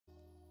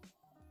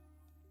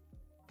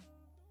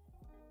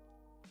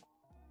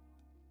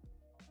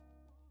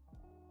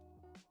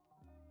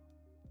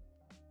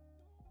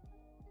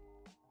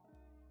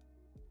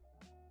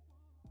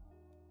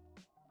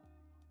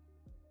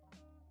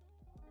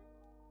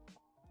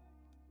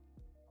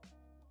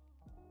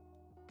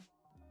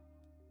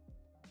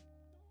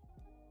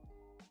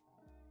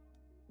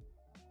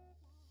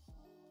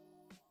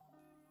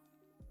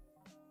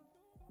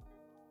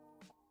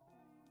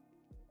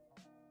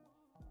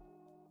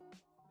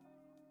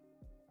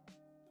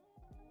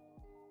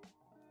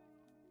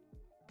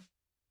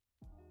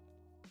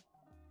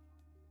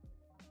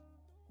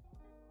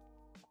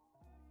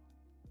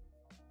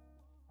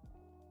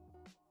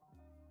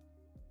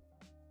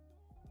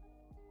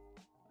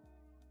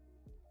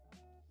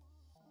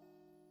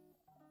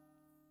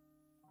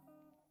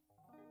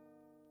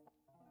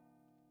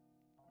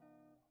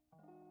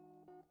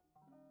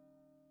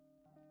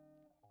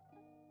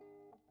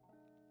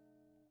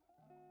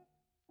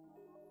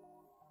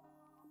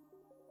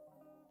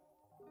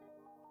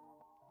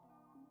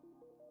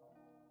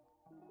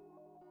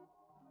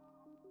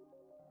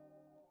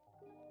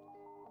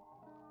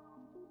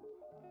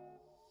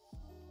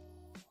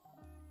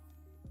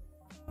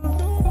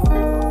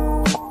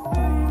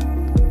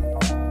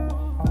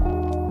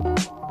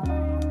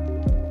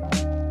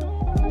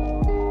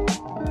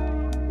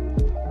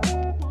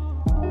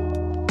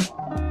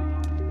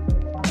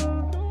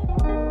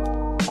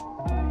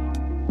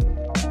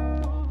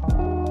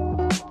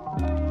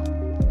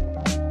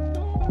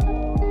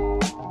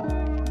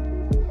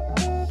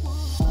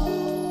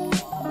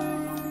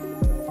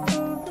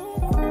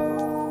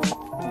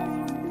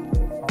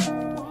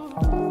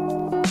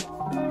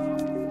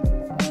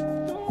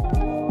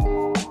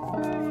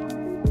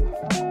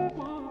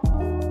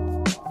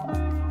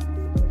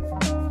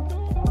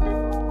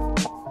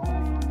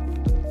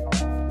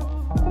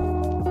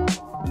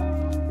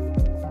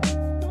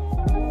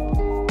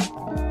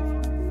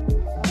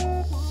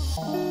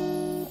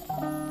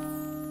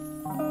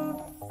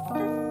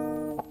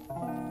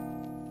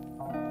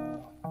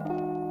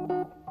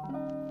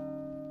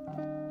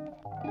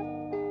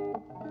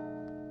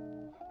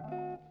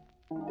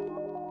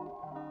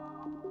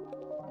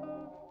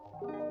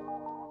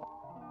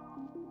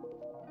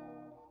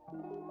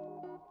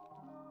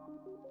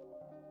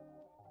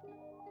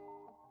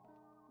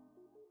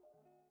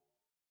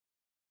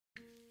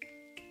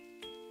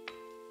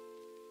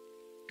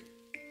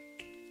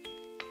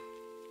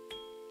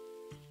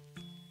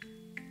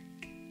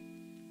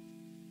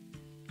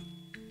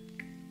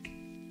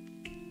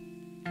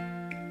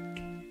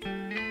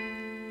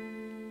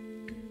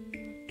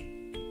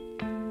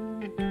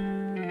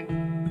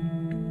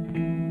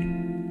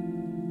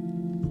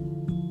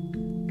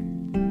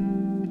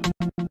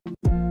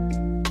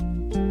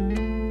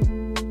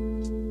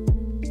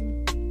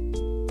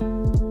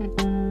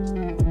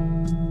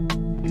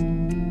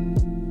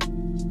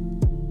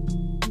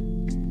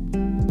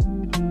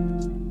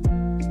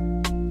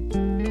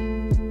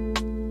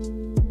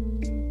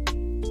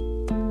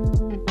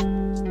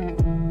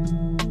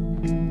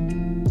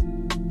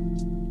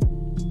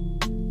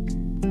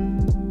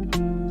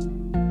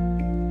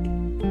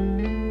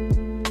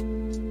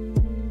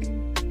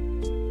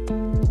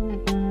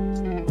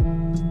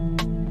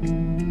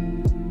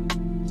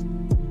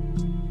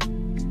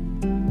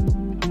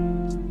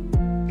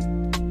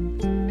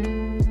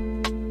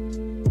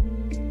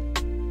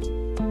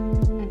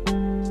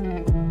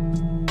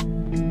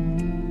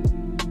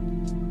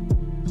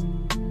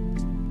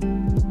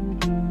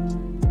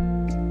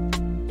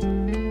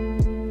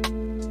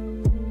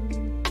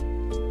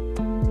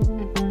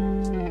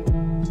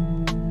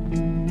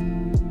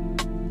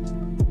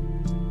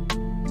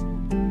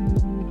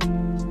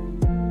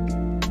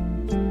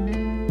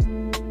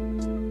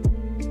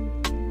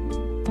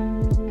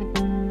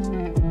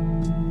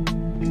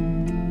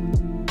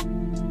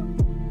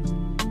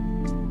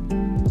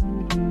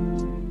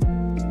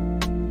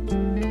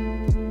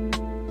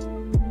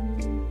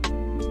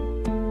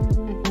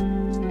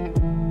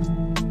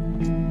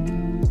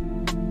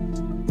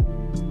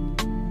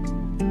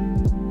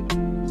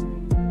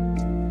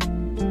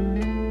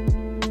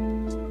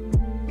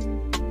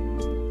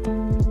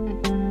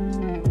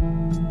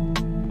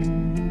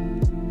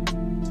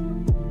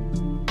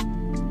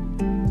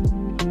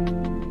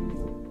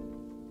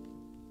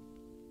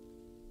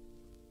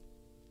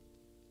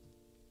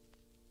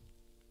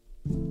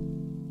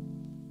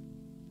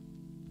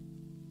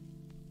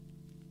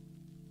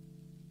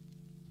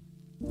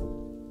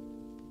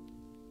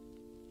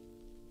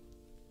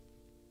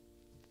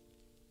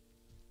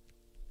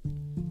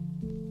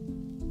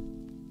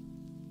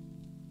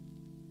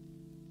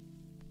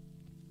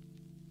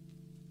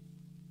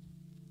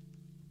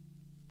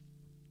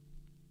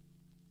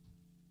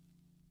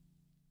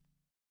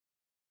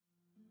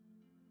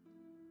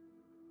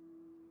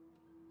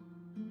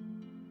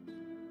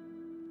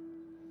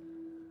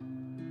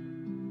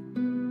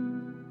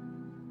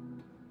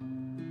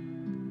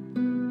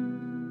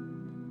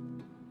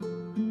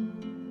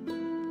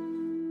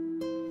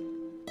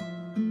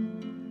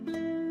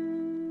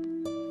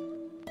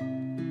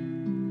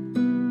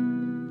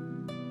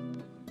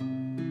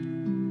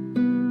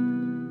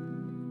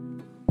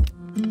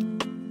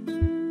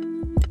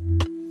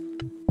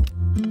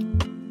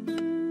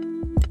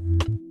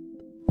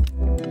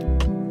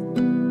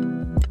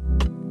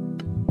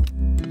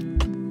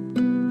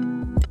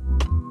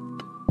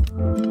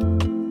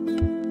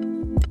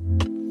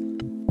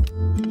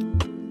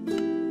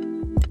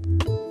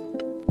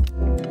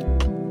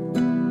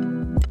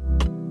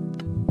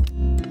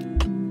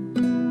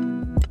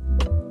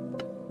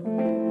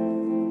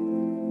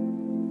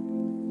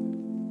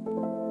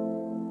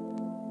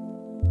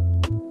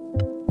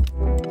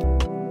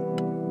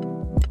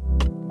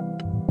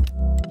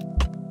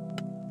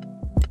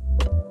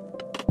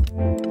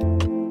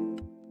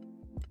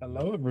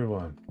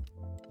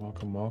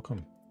Welcome,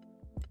 welcome.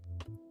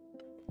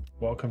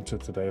 Welcome to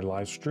today's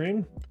live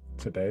stream.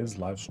 Today's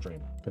live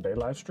stream. Today's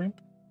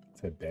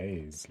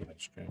live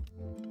stream.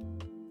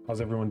 How's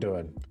everyone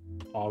doing?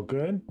 All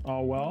good?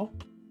 All well?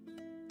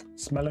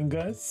 Smelling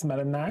good?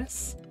 Smelling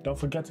nice? Don't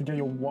forget to get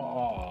your water.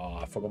 Oh,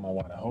 I forgot my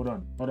water. Hold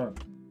on.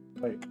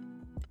 Wait.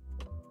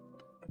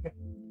 Okay.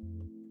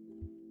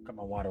 Got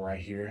my water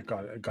right here.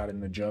 Got it in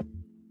the jug.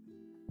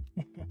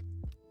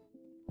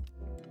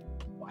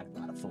 Water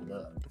gotta fill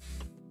up.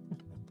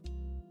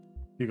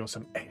 Here goes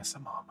some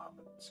ASMR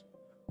moments.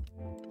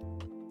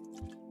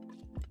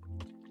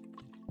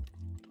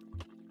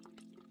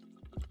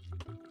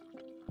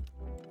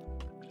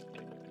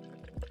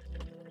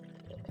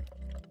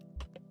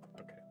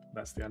 Okay,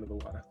 that's the end of the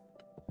water.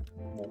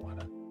 More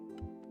water.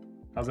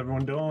 How's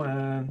everyone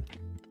doing?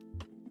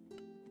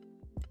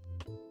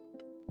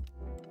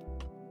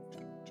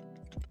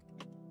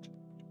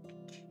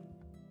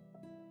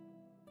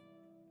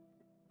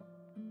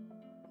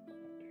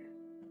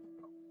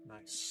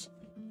 Nice.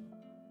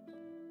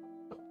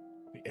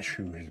 The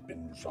issue has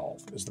been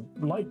resolved. Is the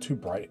light too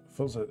bright? It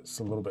feels like it's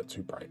a little bit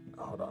too bright.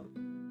 Hold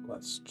on.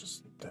 Let's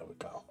just, there we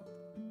go.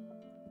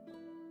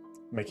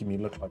 Making me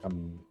look like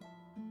I'm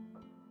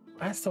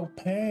so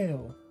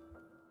pale.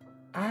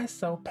 I'm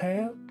so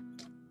pale.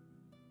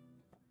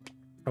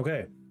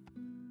 Okay.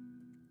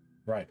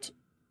 Right.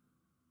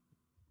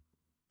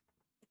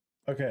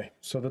 Okay,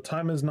 so the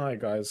time is nigh,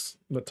 guys.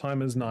 The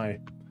time is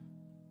nigh.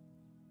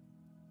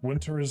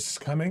 Winter is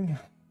coming.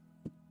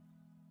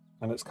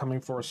 And it's coming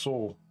for us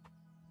all.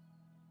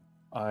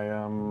 I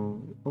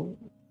am... Oh,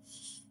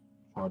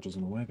 charges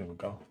in the way. There we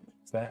go.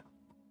 It's there.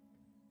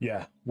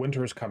 Yeah,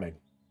 winter is coming.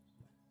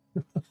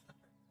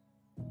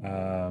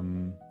 I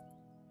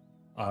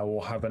will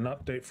have an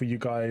update for you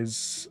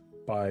guys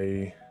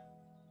by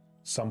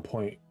some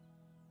point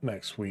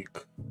next week.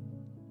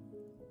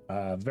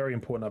 Very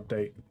important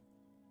update.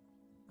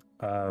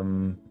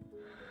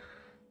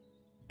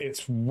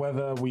 It's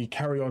whether we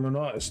carry on or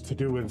not. It's to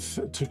do with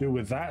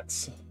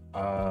that.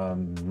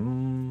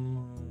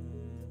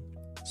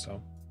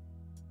 So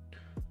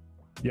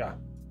yeah,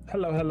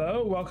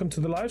 hello, welcome to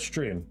the live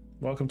stream.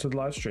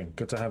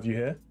 Good to have you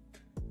here.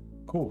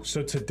 Cool.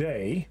 So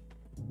today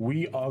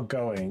we are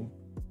going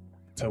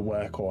to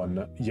work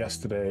on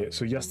yesterday.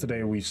 So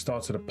yesterday we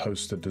started a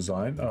poster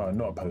design.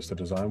 Not a poster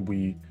design.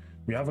 We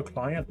have a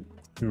client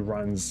who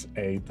runs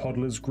a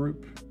toddlers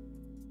group,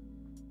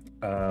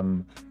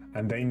 and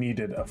they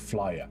needed a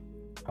flyer.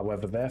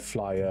 However, their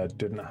flyer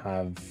didn't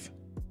have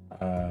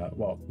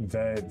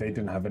they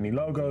didn't have any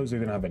logos, they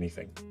didn't have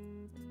anything.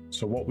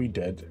 So what we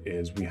did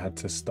is we had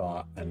to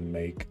start and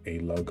make a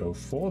logo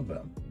for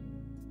them.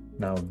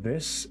 Now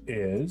this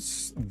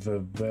is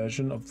the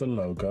version of the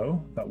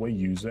logo that we're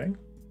using.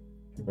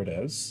 Here it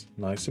is,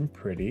 nice and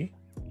pretty.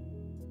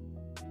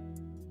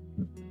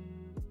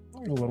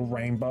 A little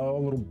rainbow,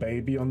 a little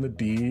baby on the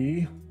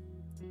D,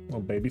 little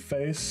baby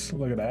face.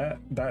 Look at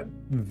that.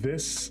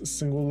 This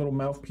single little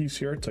mouthpiece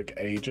here took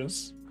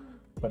ages,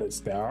 but it's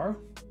there.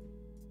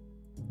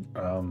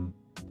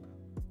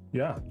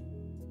 Yeah,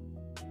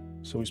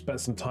 so we spent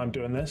some time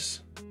doing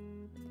this,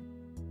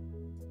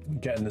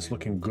 getting this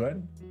looking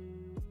good,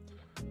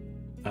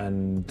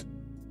 and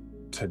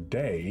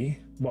today,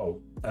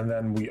 and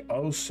then we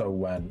also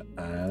went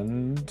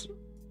and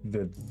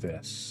did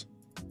this.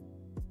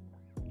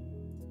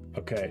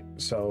 Okay,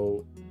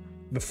 so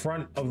the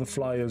front of the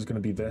flyer is going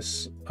to be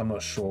this. I'm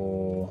not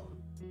sure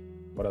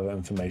what other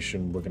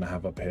information we're going to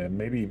have up here.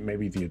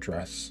 Maybe the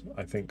address,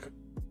 I think,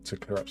 to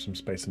clear up some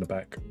space in the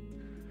back,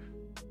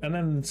 and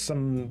then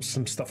some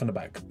stuff in the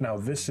back. Now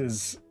this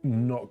is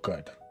not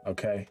good.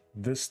 Okay,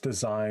 this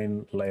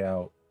design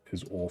layout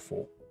is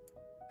awful.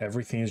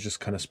 Everything is just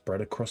kind of spread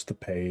across the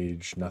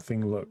page.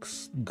 Nothing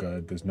looks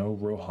good. There's no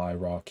real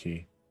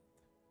hierarchy.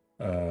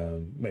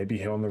 Maybe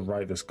here on the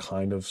right there's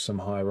kind of some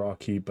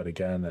hierarchy, but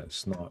again,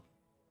 it's not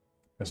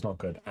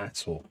good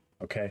at all.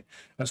 Okay,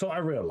 and so I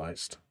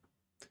realized,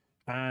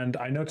 and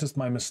I noticed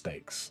my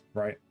mistakes,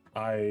 right?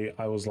 I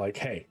was like,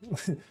 hey,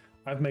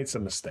 I've made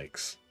some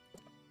mistakes.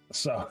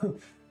 So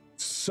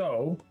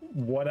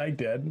what I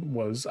did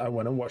was I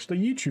went and watched a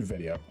YouTube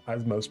video,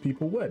 as most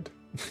people would,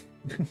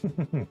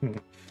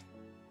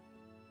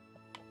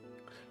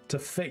 to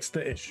fix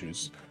the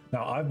issues.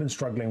 Now, I've been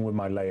struggling with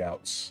my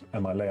layouts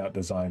and my layout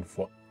design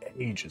for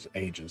ages.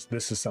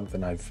 This is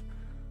something I've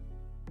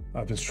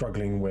been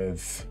struggling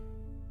with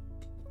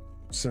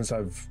since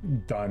I've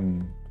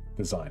done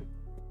design.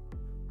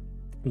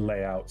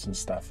 Layouts and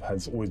stuff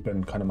has always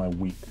been kind of my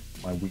weak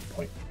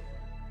point,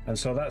 and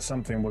so that's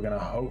something we're going to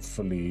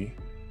hopefully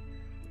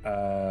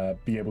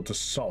be able to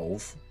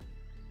solve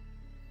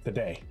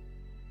today.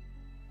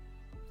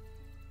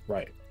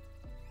 Right,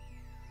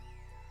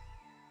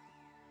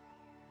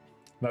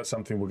 that's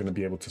something we're going to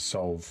be able to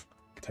solve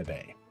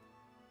today.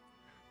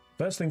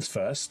 First things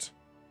first,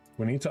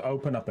 we need to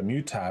open up a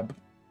new tab.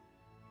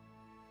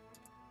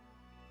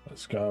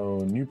 Let's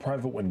go new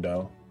private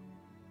window.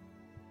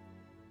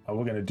 And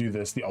we're going to do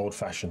this the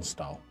old-fashioned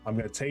style. I'm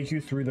going to take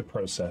you through the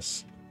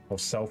process of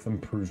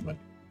self-improvement.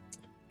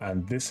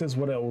 And this is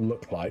what it will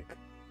look like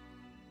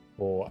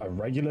for a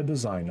regular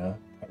designer,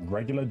 a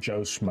regular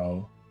Joe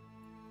Schmo,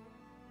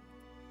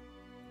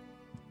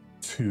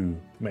 to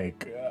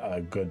make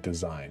a good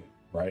design,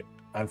 right?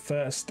 And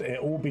first, it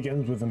all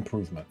begins with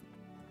improvement.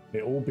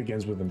 It all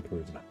begins with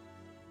improvement.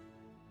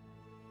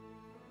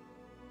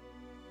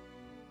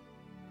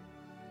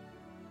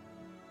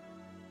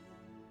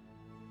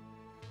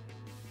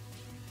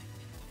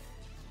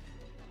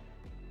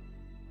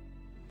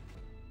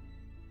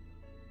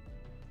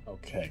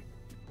 Okay.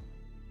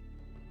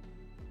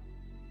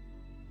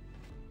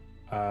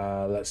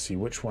 Let's see,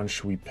 which one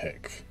should we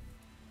pick?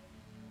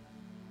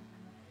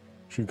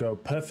 Should we go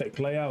perfect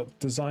layout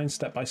design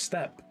step by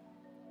step?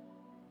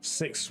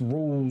 6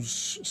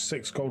 rules,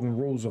 6 golden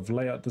rules of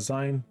layout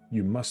design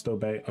you must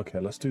obey. Okay,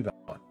 let's do that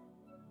one.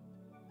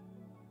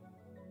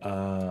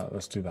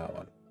 Let's do that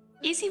one.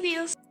 Easy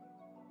wheels.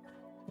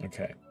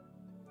 Okay.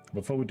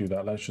 Before we do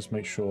that, let's just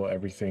make sure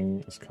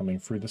everything is coming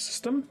through the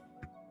system.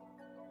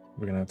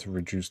 We're gonna have to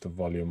reduce the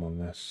volume on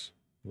this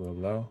real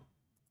low.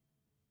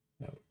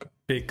 There we go.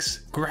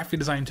 Graphic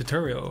design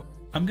tutorial.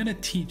 I'm going to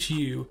teach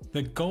you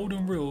the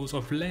golden rules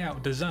of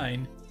layout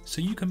design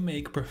so you can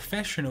make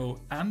professional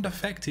and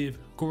effective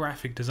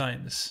graphic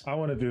designs. I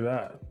want to do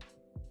that.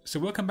 So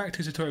welcome back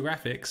to Tutorial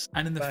Graphics,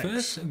 and in the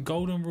first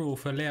golden rule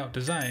for layout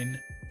design,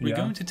 we're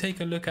going to take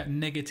a look at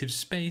negative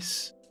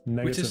space,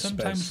 which is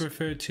sometimes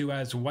referred to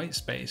as white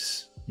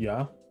space.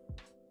 Yeah.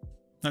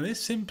 Now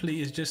this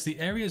simply is just the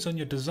areas on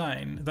your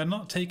design that are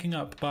not taken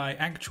up by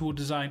actual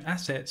design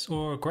assets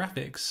or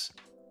graphics.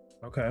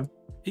 Okay.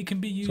 It can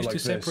be used to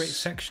separate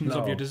sections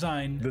of your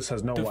design, this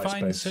has no white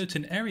define space.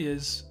 certain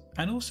areas,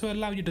 and also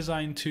allow your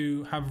design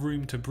to have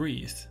room to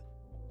breathe.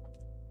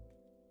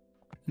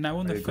 Now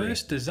on the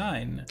first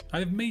design,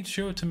 I've made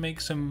sure to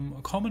make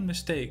some common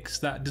mistakes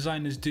that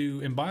designers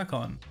do embark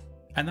on,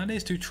 and that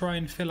is to try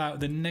and fill out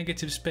the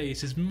negative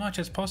space as much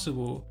as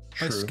possible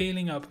by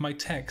scaling up my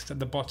text at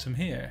the bottom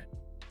here.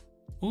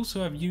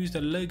 Also, I've used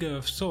a logo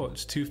of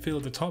sorts to fill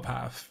the top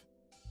half.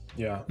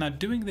 Yeah. Now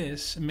doing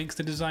this makes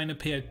the design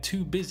appear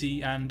too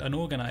busy and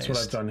unorganized. That's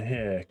what I've done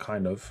here,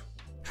 kind of.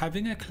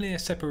 Having a clear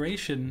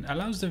separation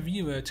allows the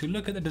viewer to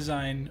look at the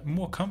design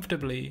more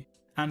comfortably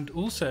and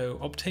also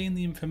obtain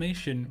the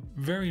information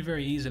very,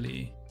 very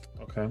easily.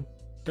 Okay.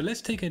 But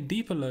let's take a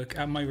deeper look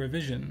at my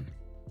revision.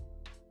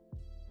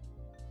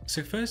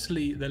 So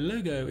firstly, the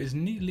logo is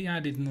neatly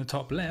added in the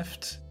top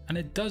left, and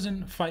it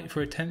doesn't fight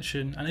for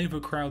attention and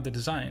overcrowd the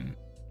design.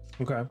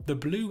 Okay. The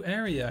blue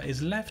area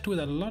is left with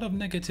a lot of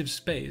negative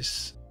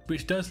space,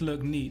 which does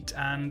look neat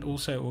and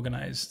also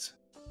organized.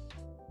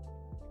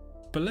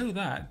 Below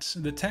that,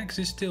 the text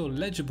is still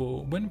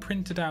legible when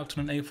printed out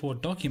on an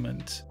A4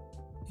 document,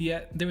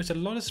 yet there is a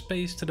lot of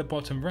space to the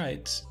bottom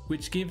right,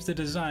 which gives the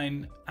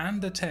design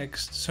and the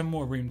text some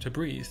more room to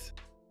breathe.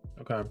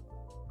 Okay.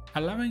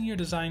 Allowing your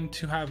design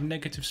to have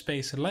negative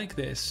space like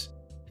this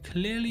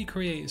clearly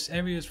creates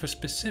areas for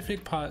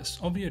specific parts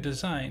of your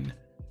design,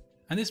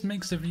 and this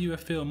makes the viewer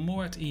feel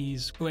more at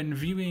ease when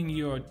viewing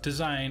your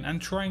design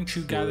and trying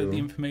to gather the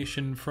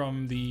information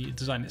from the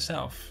design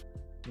itself.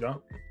 Yeah.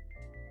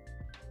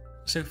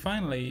 So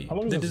finally,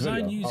 the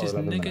design uses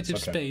negative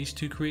space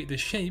to create the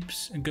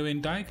shapes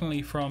going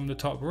diagonally from the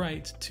top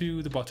right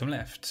to the bottom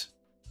left.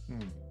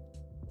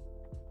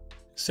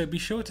 So be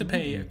sure to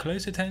pay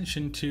close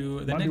attention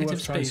to the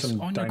negative space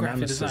on your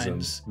graphic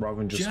designs,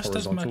 just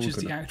as much as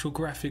the actual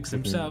graphics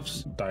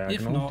themselves,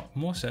 if not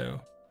more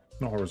so.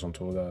 Not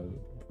horizontal,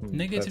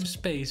 Negative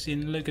space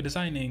in logo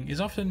designing is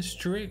often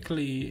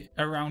strictly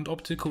around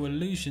optical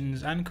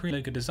illusions and creating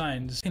logo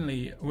designs.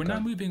 Secondly, we're now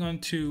moving on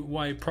to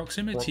why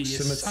proximity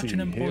is such an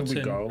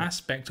important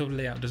aspect of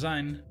layout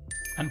design.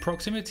 And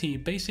proximity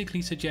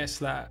basically suggests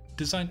that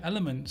design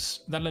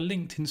elements that are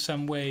linked in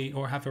some way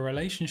or have a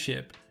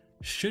relationship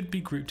should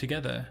be grouped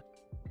together.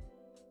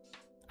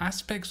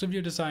 Aspects of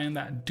your design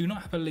that do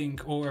not have a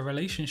link or a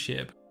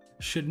relationship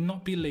should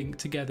not be linked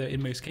together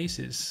in most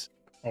cases.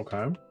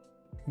 Okay.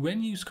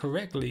 When used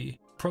correctly,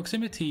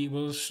 proximity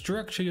will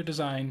structure your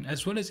design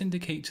as well as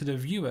indicate to the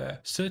viewer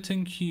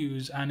certain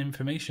cues and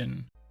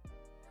information.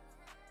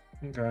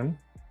 Okay.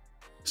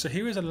 So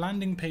here is a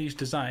landing page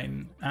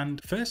design,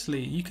 and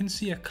firstly you can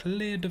see a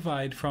clear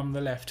divide from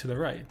the left to the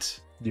right.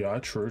 Yeah,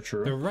 true.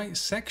 The right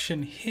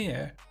section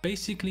here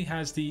basically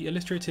has the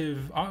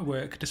illustrative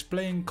artwork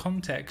displaying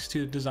context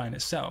to the design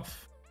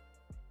itself.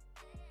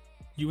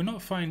 You will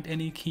not find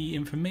any key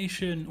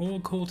information or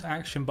call to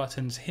action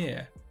buttons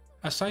here,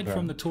 aside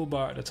from the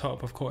toolbar at the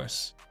top, of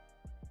course.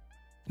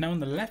 Now on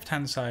the left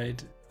hand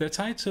side, the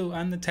title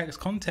and the text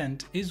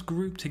content is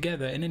grouped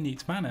together in a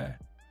neat manner,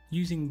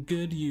 using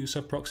good use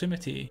of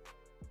proximity.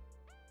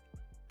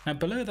 Now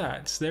below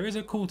that, there is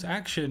a call to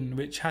action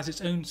which has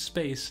its own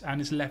space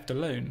and is left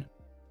alone,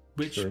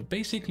 which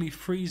basically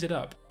frees it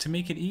up to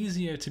make it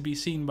easier to be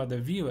seen by the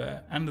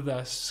viewer and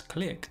thus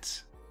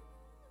clicked.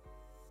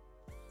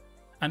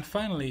 And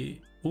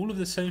finally, all of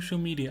the social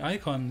media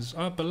icons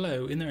are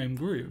below in their own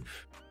group.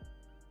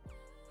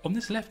 On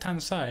this left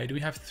hand side, we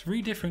have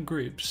 3 different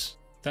groups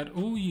that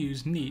all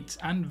use neat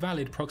and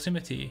valid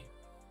proximity.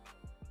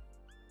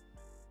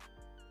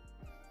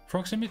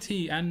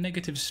 Proximity and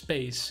negative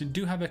space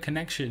do have a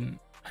connection,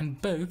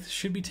 and both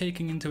should be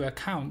taken into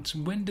account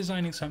when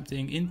designing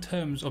something in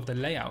terms of the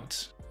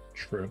layout.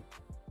 True.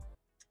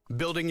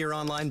 Building your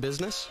online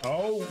business?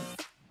 Oh.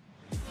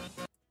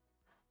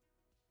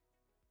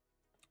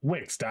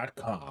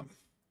 Wix.com.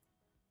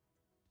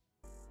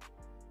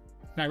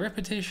 Now,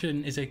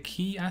 repetition is a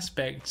key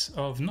aspect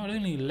of not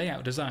only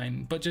layout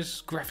design, but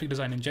just graphic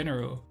design in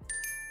general.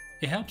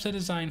 It helps a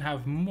design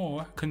have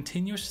more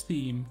continuous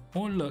theme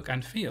or look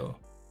and feel.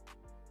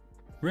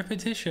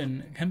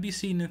 Repetition can be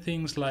seen in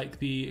things like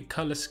the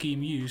color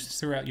scheme used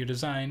throughout your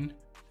design,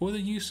 or the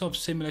use of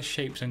similar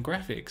shapes and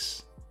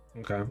graphics.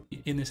 Okay.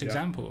 In this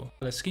example,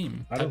 color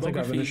scheme. I don't think I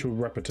have initial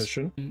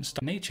repetition.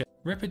 Nature.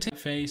 Repetition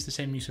phase, the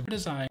same use of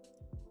design.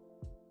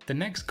 The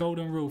next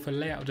golden rule for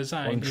layout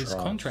design is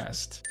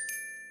contrast.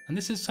 And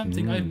this is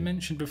something I've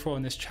mentioned before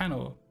on this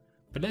channel,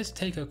 but let's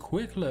take a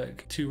quick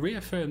look to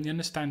reaffirm the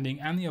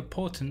understanding and the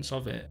importance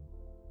of it.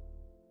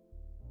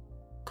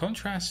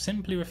 Contrast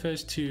simply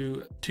refers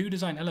to two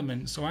design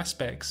elements or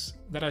aspects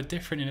that are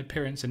different in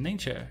appearance and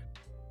nature.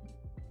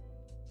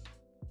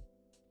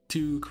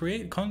 To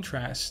create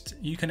contrast,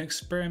 you can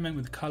experiment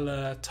with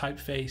color,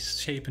 typeface,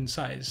 shape and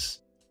size.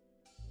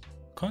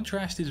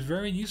 Contrast is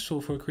very useful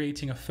for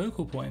creating a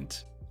focal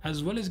point,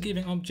 as well as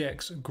giving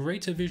objects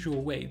greater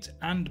visual weight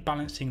and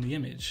balancing the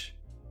image.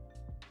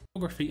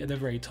 Typography at the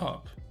very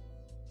top.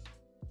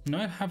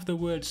 Now I have the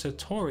word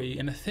Satori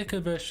in a thicker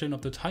version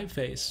of the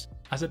typeface,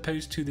 as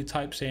opposed to the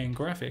typesetting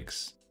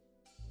graphics.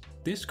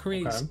 This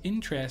creates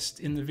interest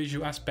in the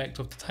visual aspect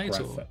of the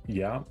title.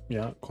 Yeah,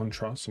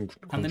 contrast.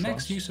 And the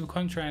next use of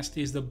contrast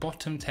is the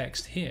bottom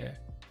text here.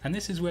 And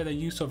this is where the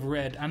use of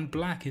red and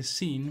black is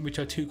seen, which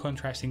are two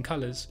contrasting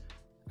colors,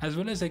 as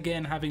well as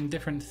again having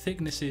different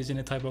thicknesses in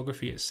the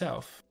typography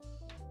itself.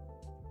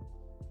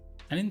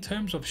 And in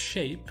terms of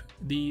shape,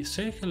 the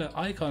circular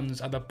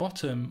icons at the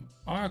bottom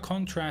are a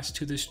contrast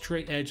to the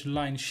straight edge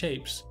line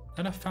shapes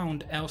that are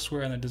found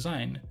elsewhere in the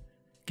design,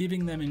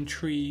 giving them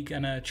intrigue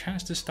and a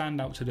chance to stand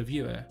out to the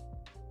viewer.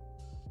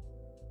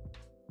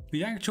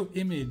 The actual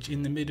image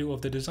in the middle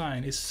of the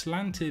design is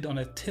slanted on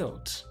a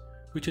tilt,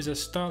 which is a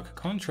stark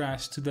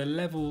contrast to the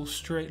level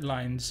straight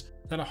lines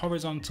that are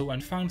horizontal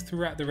and found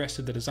throughout the rest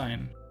of the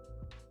design.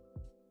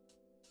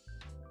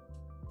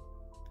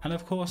 And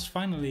of course,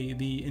 finally,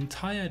 the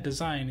entire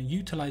design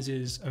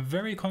utilizes a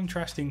very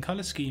contrasting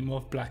color scheme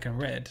of black and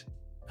red,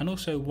 and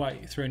also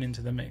white thrown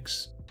into the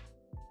mix.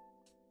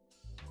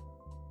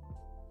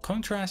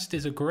 Contrast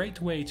is a great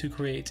way to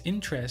create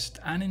interest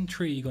and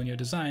intrigue on your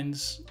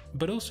designs,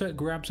 but also it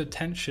grabs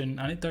attention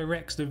and it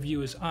directs the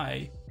viewer's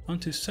eye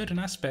onto certain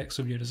aspects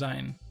of your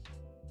design.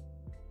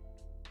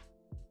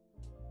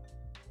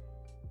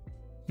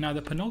 Now,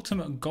 the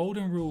penultimate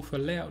golden rule for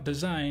layout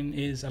design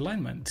is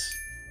alignment.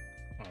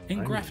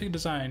 In graphic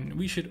design,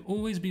 we should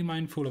always be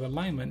mindful of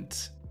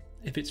alignment.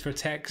 If it's for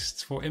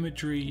text, for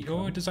imagery,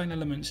 or design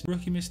elements,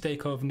 rookie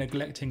mistake of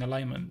neglecting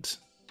alignment.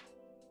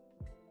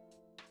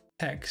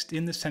 Text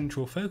in the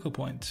central focal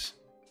point.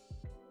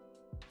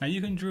 Now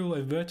you can draw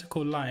a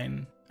vertical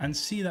line and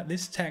see that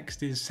this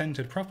text is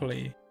centered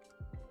properly.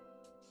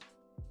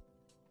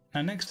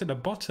 Now next to the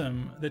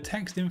bottom, the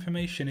text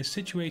information is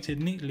situated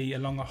neatly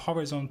along a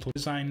horizontal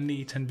design,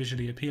 neat and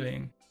visually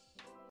appealing.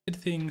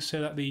 Things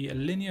so that the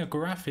linear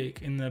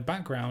graphic in the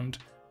background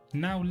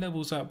now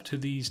levels up to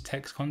these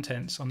text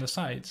contents on the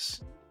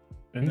sides.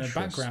 In the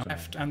background,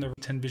 left and the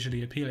right and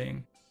visually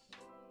appealing.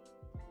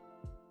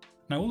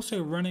 Now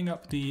also running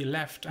up the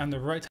left and the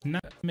right, now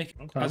make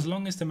as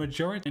long as the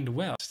majority and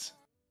well.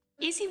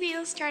 Easy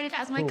Wheel started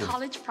as my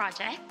college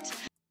project.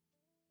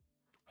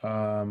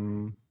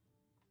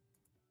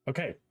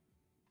 Okay.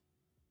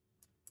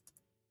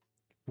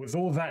 With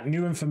all that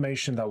new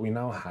information that we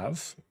now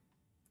have,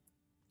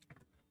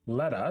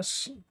 let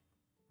us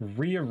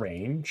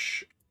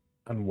rearrange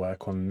and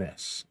work on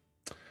this.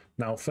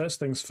 Now, first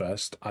things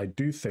first, I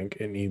do think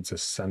it needs a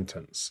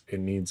sentence.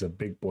 It needs a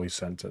big boy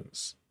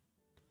sentence.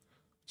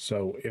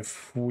 So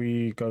if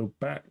we go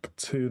back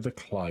to the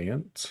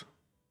client,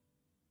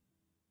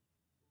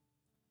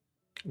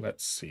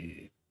 let's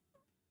see.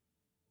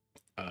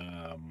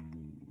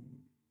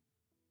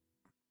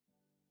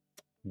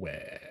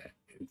 Where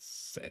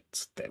is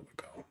it? There we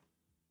go.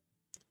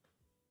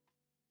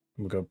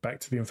 We'll go back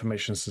to the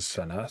information to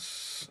send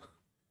us.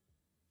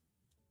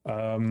 We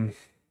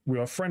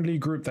are a friendly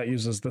group that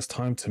uses this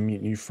time to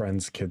meet new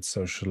friends, kids,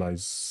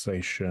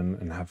 socialization,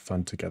 and have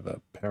fun together.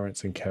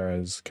 Parents and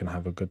carers can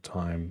have a good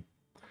time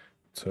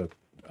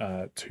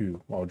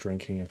too while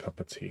drinking a cup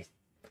of tea.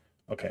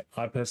 Okay,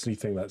 I personally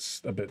think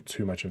that's a bit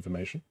too much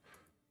information.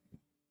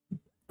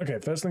 Okay,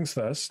 first things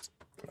first.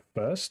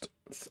 First,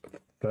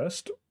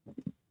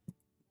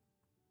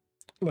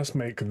 let's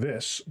make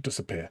this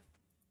disappear.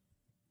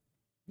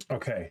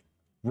 Okay,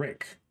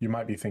 Rick, you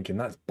might be thinking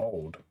that's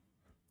bold,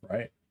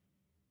 right?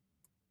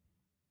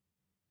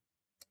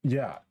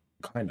 Yeah,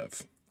 kind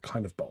of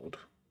bold.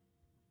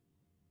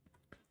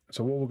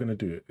 So what we're gonna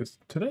do is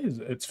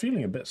it's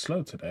feeling a bit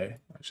slow today,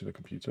 actually, the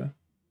computer.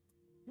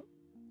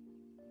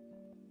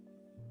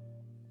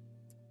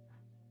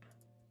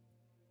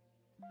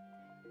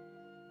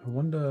 I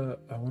wonder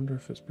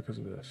if it's because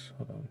of this.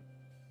 Hold on.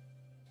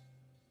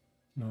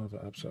 No,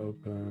 the app's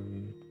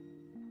open.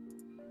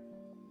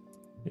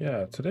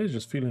 Yeah, today's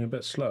just feeling a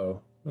bit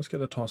slow. Let's get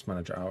the task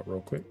manager out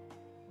real quick.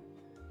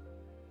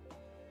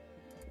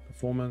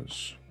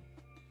 Performance.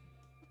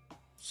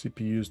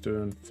 CPU's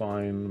doing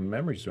fine.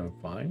 Memory's doing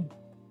fine.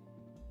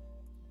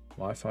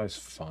 Wi-Fi's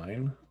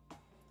fine.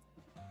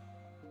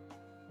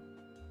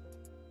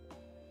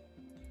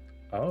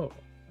 Oh.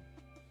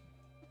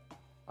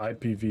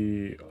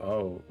 IPv.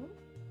 Oh.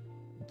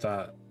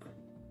 That.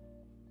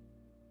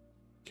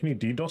 Can you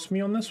DDoS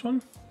me on this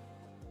one?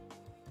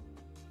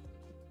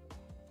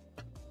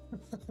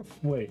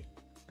 Wait.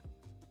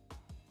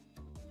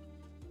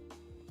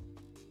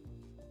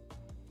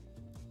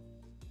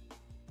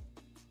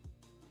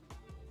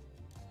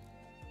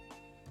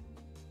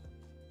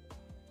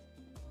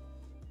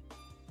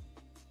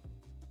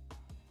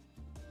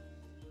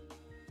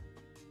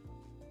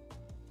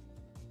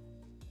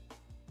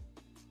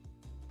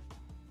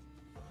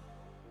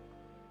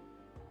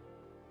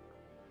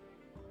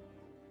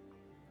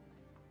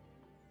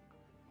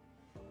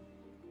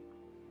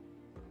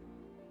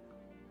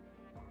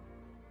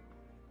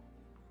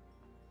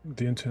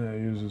 The internet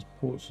uses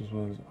ports as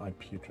well as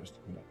IP address to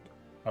connect.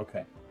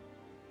 Okay.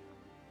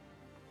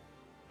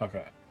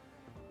 Okay.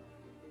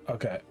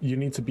 Okay. You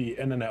need to be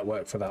in a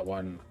network for that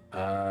one.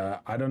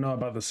 I don't know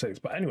about the 6,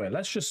 but anyway,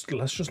 let's just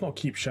not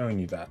keep showing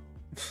you that.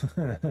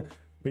 But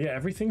yeah,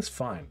 everything's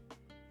fine.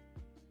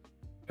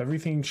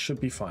 Everything should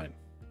be fine.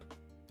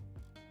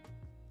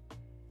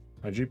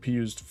 My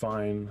GPU's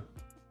fine.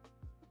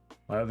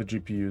 My other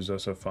GPU's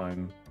also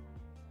fine.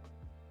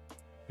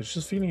 It's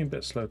just feeling a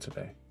bit slow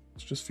today.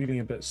 It's just feeling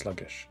a bit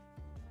sluggish.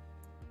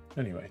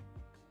 Anyway.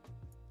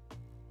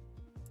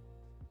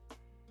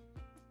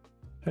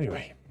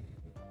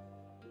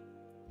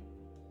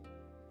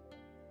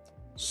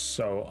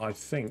 So I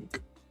think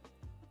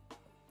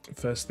the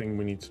first thing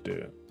we need to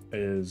do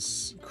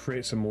is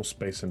create some more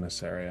space in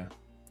this area.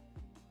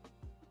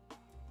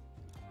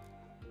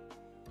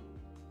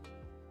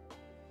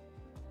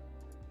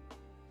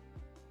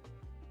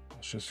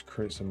 Let's just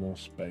create some more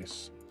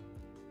space.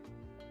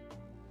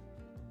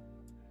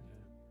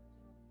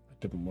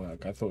 Didn't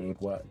work. I thought it would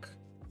work.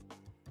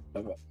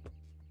 Let's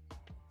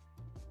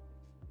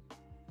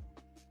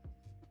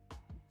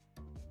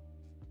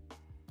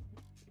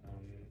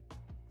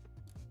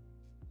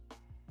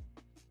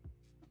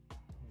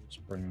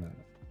bring that.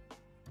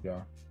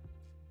 Yeah.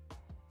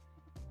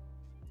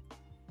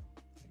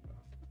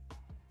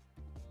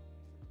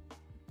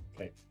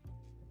 Okay.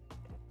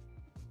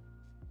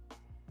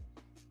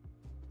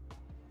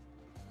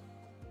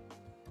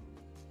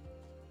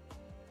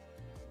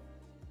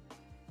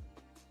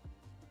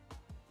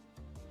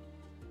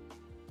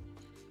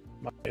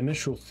 My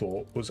initial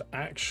thought was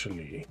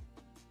actually,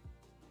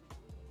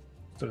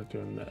 instead of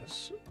doing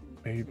this,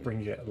 maybe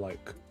bring it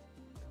like,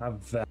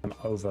 have them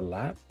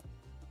overlap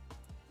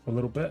a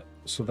little bit,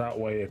 so that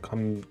way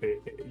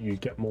you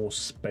get more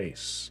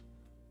space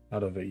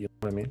out of it, you know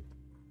what I mean?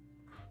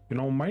 You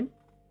know what I mean?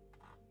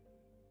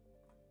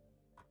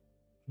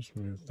 Just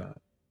move that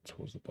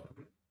towards the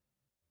bottom.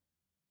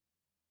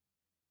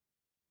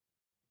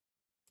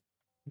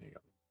 There you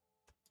go.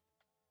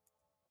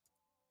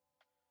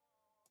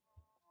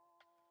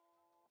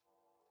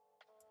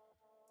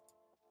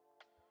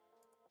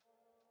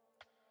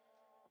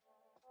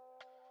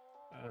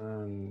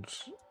 And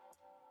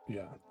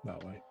yeah,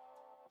 that way.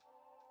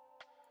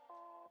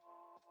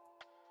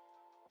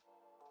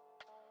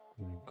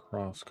 And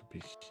cross could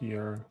be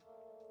here.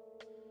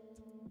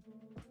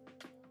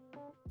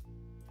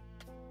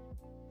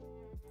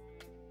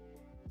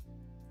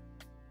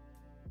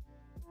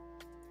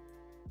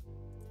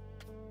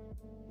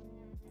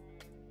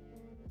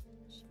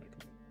 Just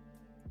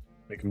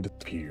make them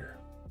disappear.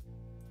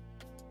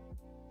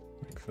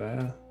 Like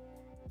that.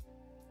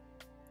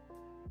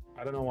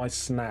 I don't know why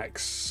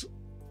snacks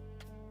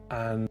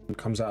and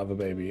comes out of a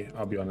baby,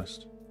 I'll be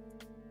honest.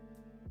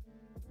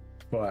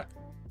 But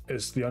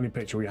it's the only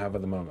picture we have at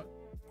the moment.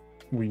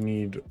 We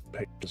need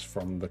pictures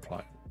from the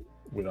client.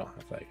 We don't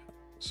have that yet,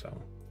 so.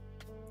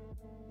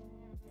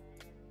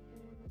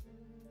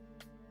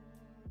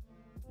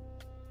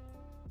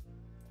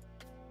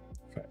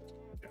 Perfect.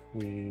 If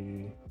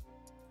we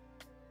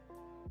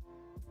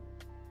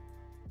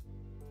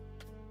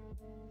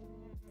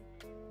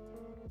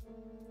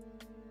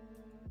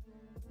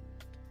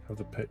have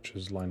the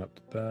pictures line up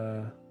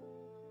there.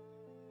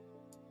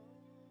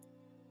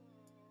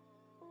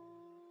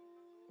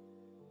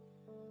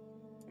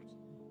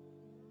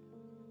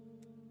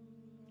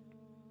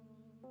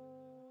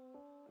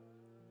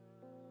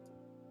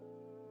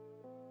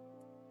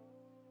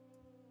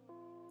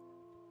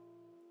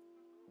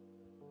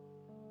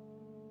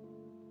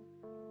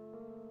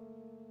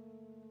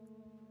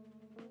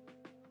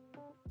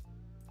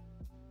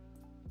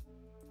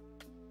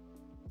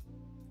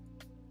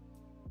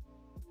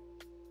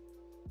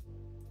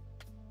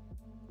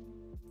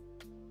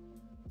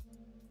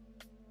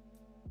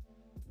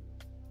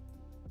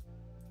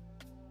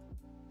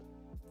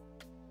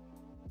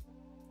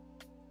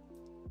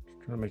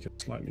 trying to make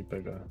it slightly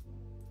bigger.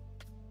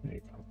 There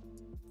you go.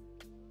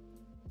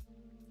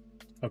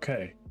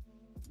 Okay.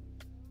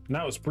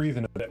 Now it's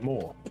breathing a bit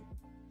more.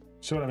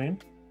 See what I mean?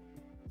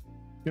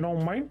 You know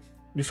what I mean?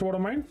 You see what I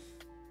mean?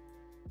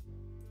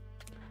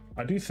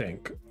 I do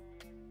think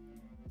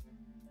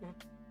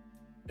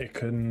it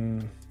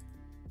can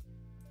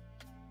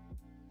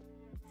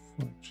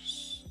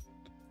just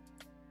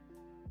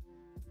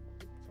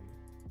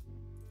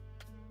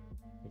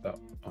without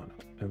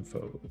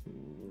info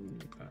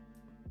like that.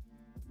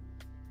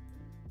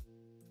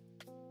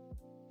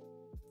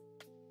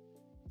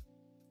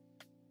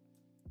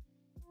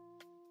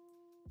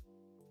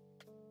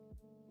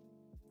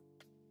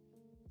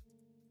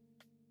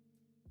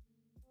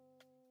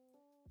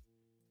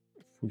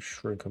 If we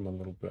shrink them a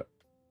little bit.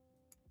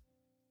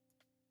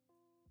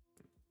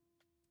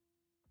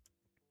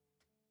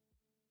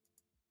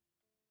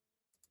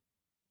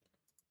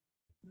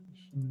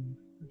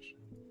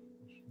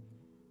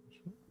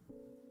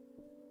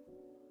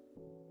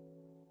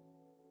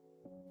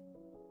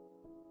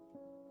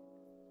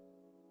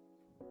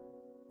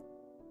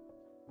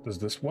 Does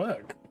this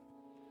work?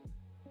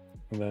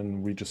 And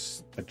then we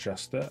just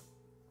adjust it.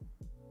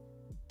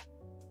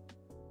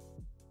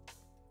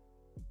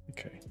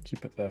 Okay,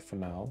 keep it there for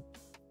now.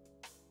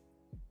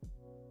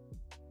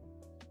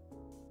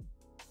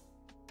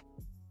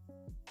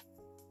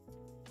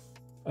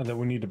 And then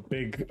we need a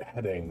big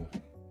heading.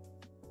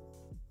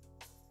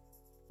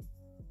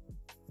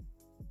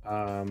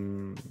 A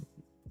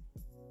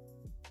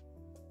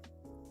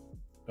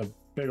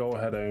big old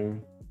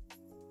heading.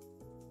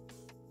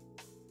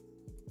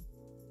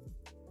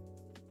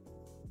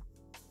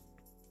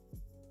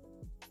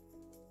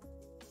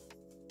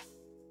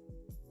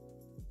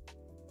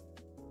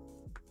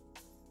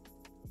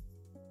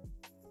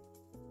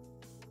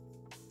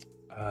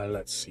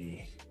 Let's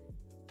see.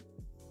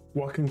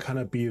 What can kind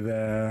of be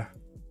there?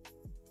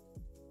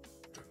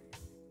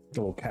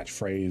 Little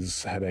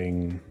catchphrase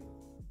heading.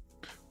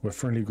 We're a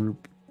friendly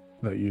group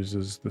that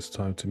uses this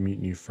time to meet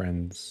new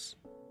friends.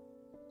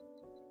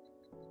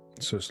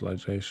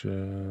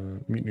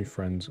 Socialization, meet new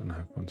friends and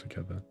have fun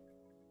together.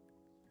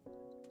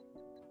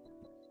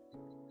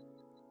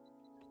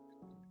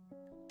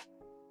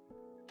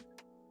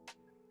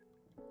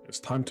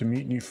 It's time to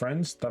meet new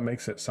friends. That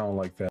makes it sound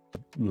like they're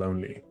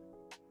lonely.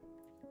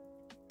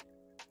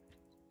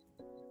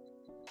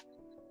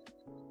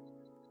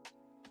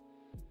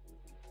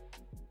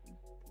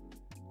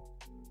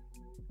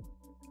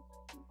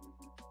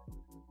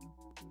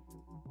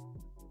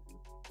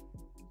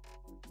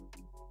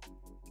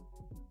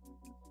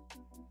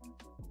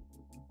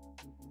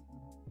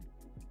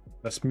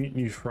 Let's meet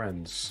new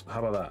friends.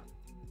 How about that?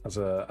 As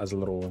a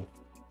little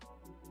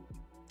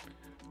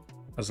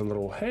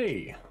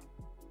hey,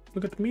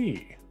 look at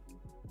me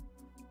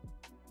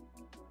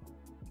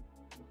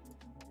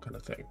kind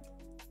of thing.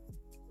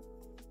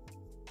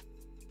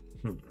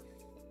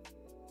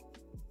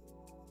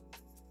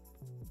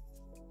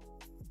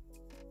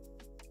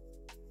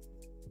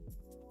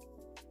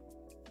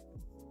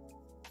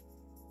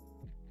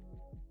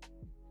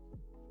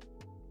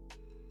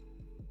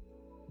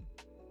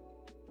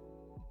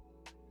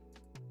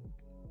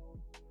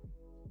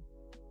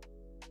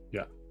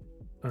 Yeah,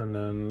 and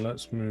then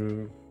let's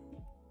move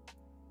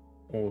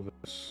all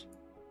this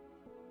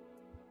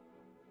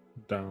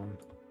down,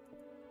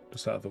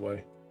 just out of the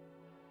way.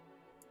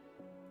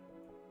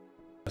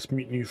 Let's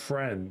meet new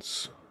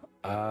friends.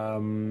 The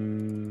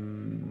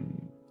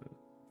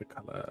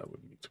color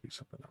would need to be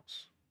something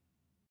else.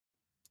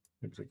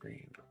 Maybe the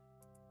green.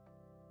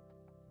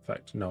 In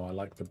fact, no, I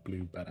like the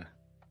blue better.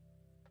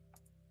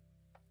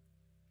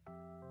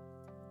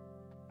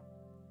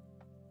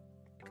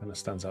 Kind of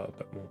stands out a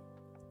bit more.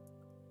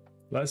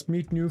 Let's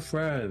meet new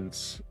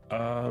friends.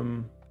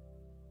 Ow.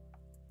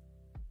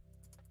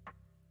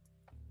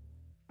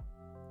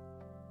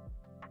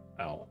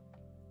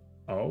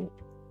 Oh.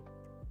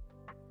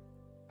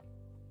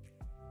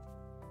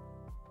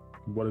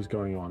 What is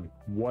going on?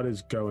 What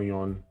is going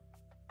on?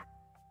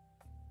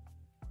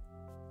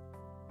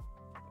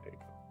 There you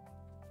go.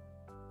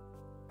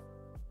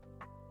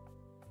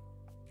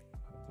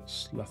 Have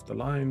this left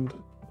aligned.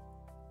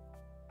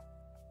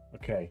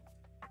 Okay.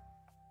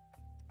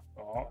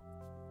 Oh.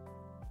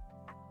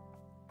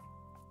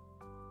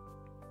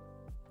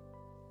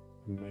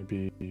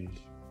 Maybe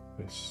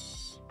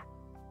this.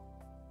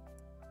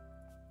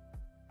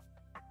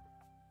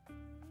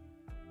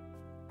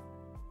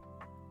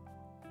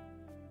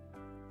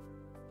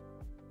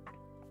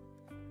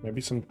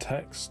 Maybe some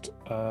text.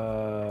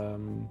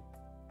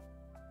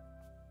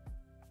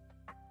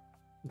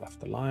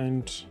 Left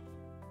aligned.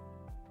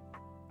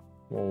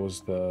 What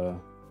was the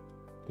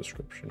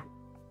description?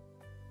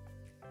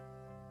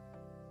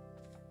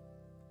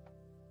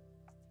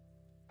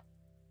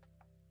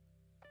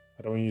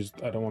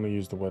 I don't want to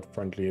use the word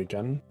friendly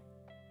again,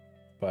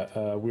 but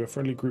we're a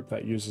friendly group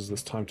that uses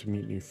this time to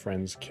meet new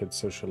friends, kids,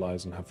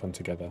 socialize, and have fun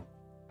together.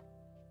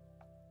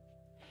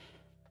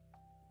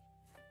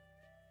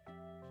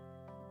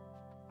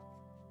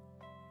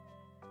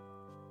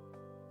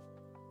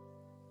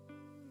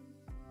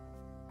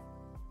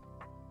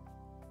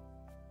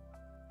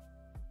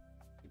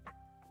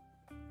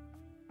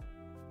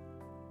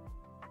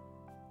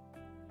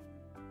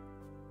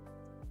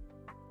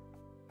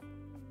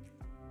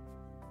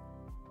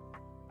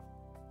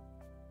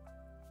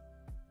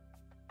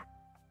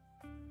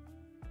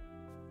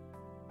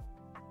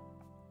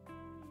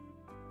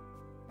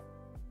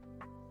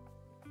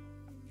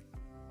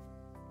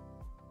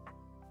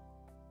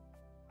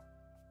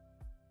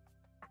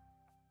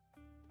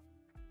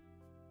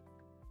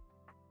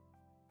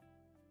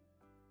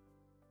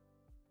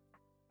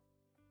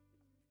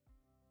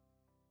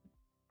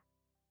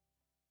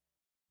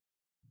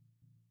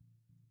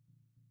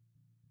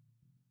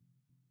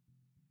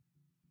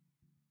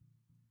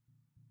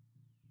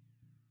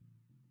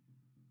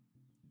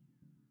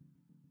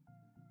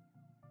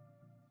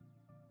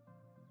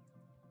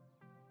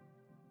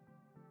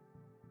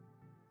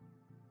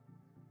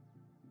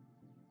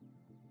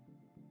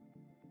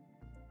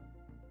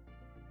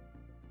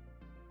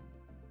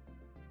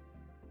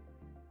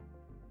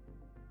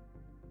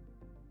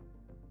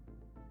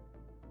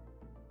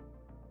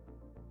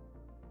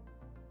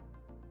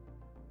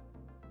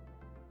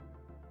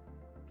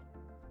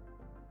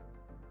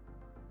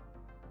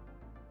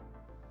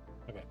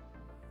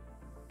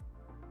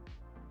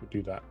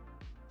 do that.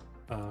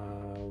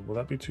 Will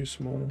that be too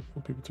small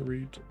for people to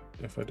read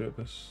if I do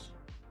this?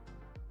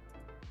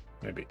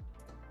 Maybe.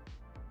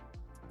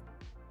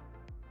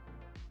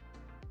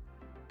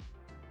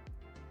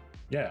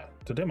 Yeah,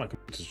 today my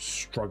computer's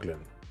struggling.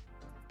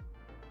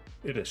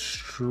 It is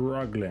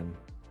struggling.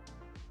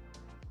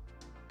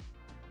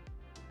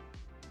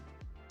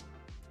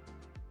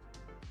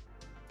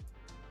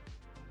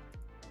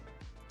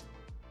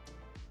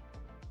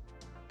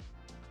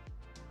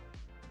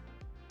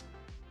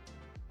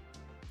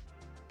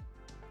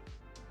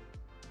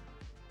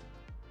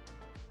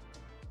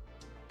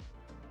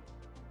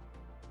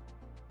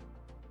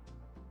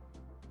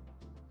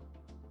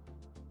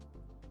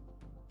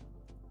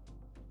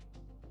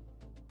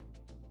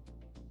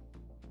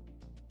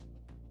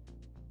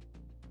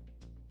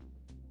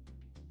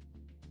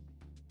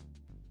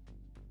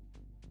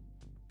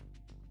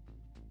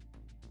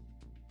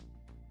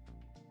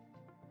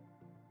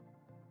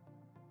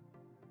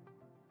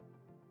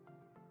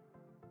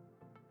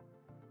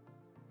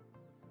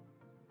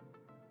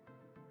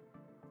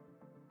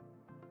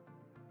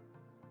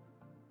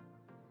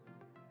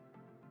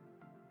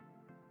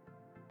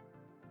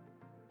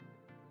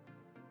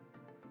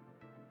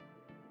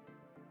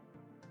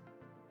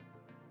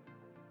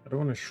 I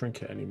don't want to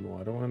shrink it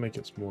anymore. I don't want to make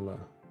it smaller.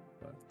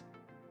 But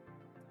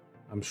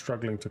I'm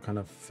struggling to kind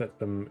of fit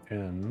them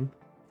in.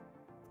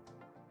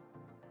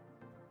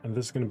 And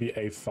this is going to be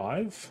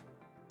A5.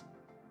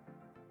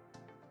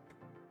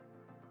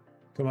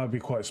 That might be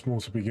quite small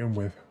to begin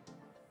with.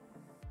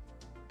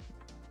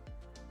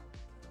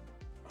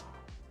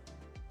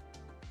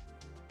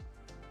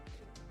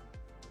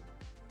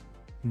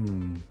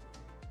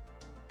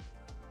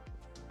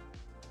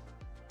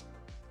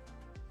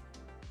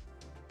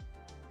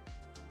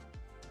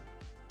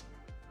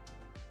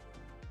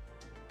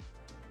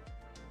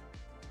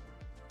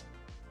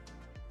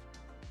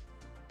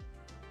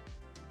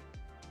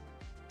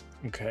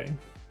 Okay.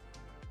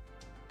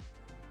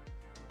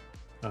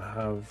 I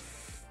have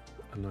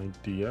an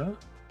idea.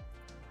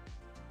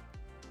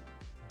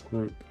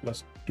 Group.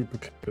 Let's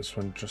duplicate this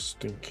one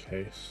just in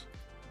case.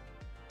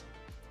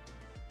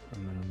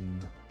 And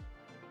then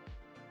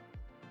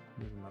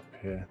move them up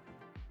here.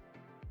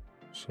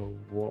 So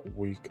what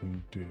we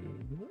can do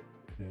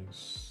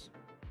is,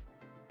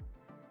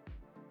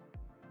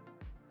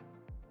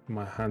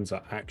 my hands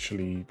are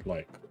actually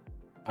like,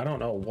 I don't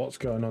know what's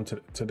going on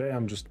today.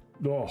 I'm just,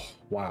 oh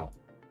wow,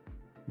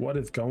 what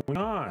is going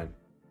on?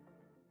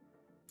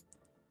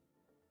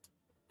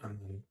 And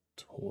then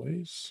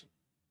toys.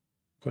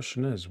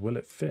 Question is, will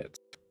it fit?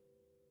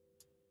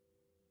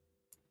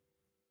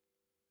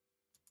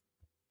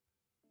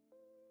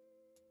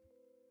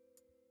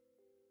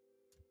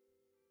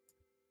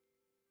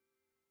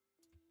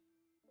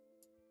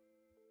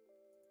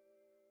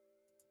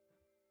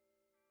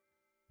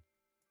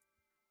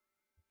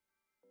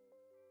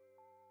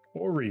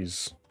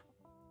 Oris.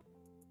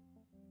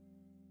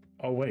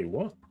 Oh wait,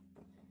 what?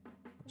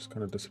 Just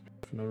kind of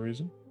disappeared for no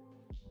reason.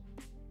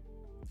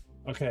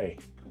 Okay,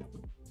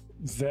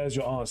 there's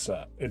your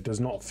answer. It does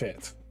not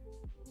fit.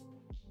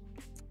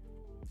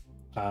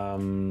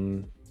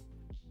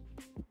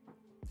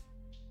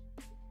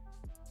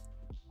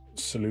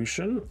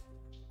 Solution.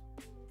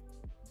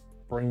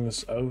 Bring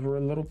this over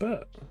a little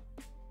bit.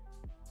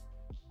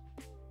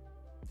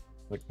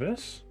 Like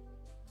this.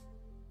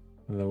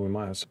 And then we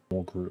might have some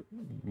more group,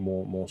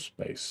 more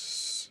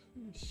space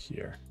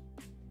here.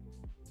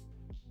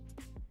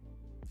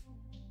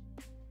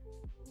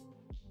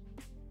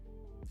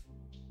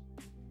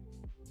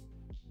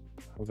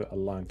 Have it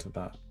aligned to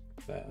that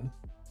there.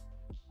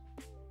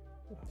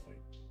 Oh, wait.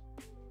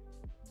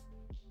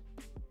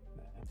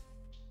 There.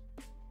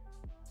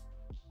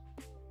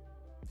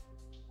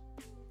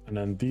 And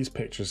then these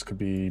pictures could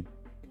be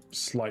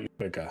slightly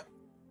bigger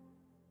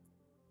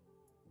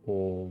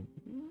or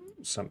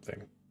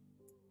something.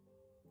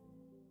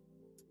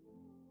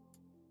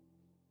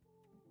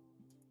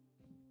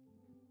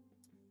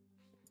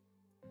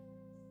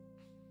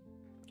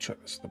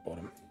 Check this at the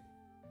bottom.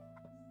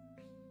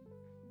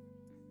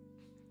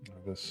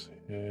 This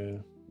here,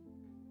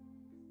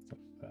 up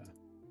there,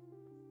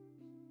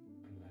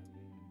 and then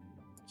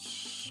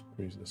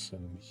squeeze this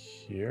in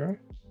here,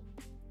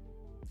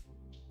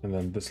 and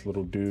then this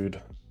little dude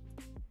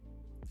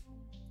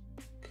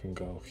can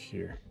go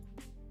here.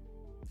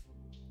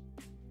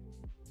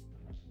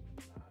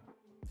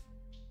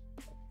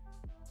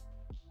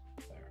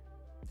 There,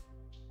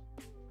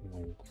 and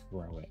then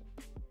grow it.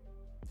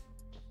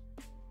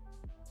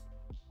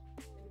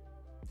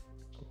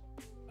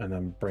 And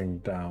then bring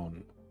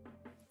down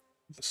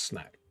the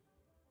snacks.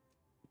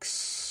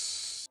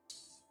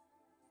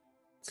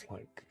 It's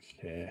like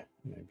here,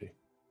 maybe.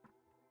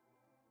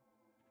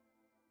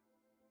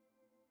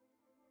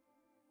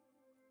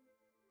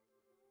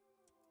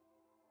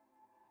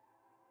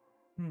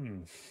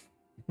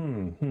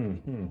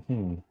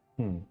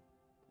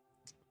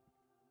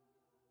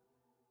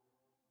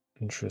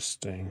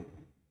 Interesting.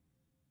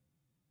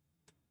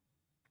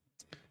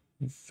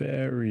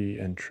 Very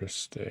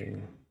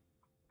interesting.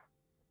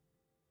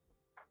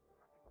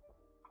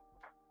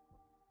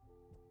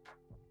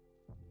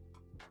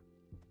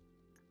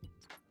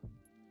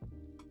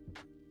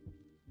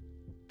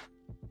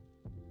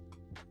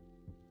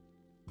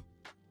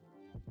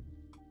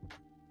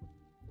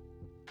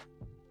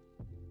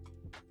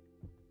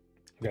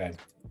 Okay.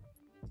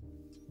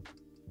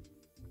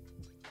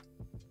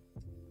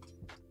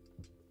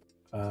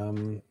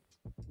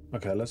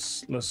 Okay,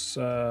 let's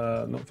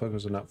not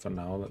focus on that for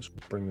now. Let's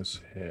bring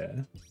this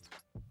here.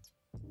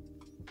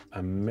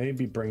 And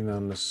maybe bring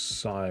down the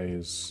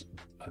size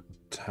a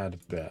tad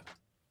bit.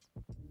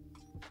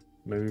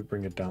 Maybe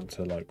bring it down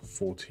to like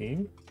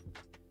 14.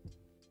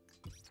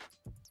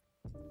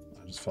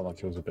 I just felt like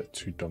it was a bit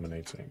too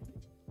dominating.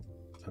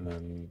 And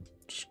then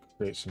just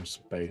create some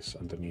space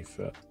underneath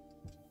it.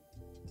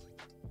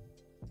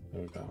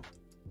 There we go.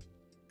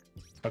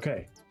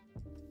 Okay.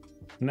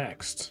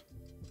 Next.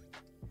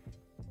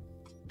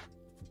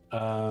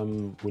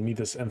 We need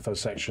this info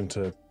section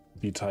to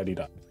be tidied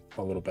up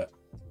a little bit.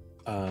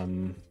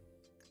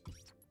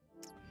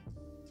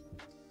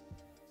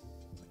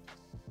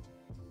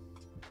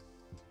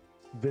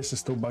 This is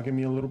still bugging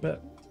me a little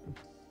bit.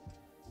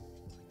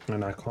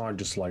 And I can't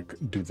just like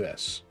do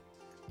this.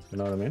 You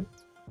know what I mean?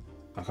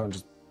 I can't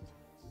just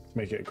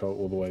make it go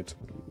all the way to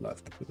the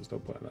left. There's no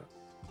point in that.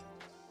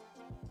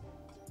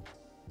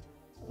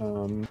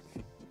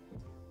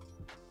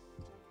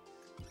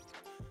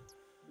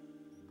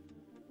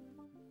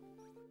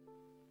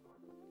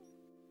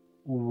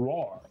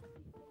 Roar.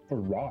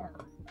 Roar.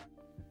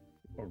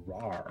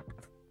 Roar.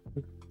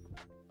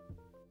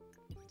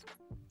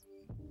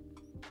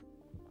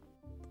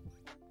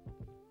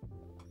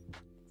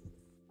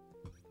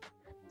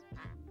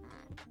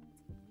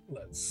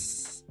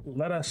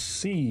 Let us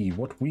see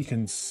what we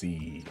can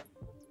see.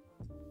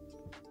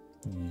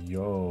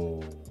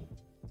 Yo.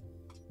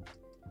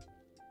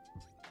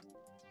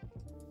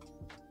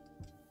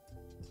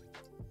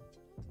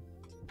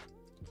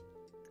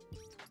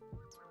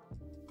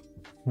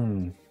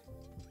 Hmm.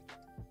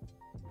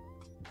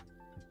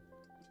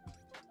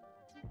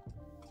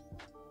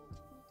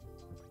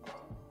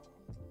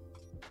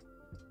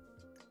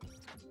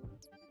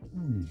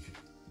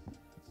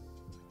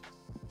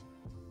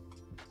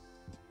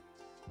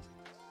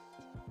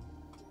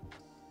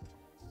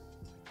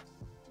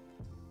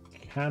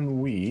 Can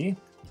we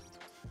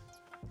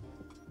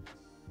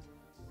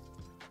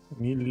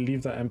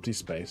leave that empty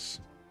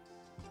space?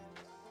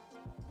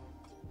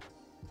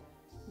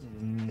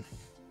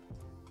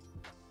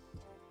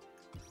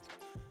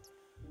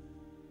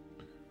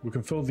 We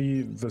can fill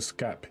this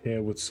gap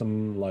here with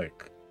some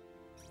like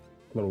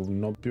little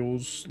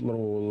nodules,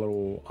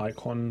 little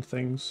icon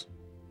things.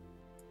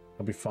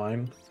 That'll be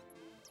fine.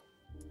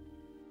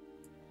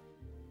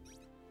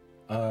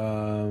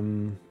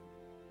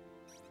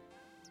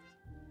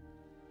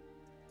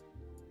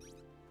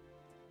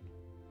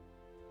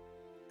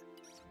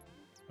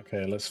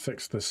 Okay, let's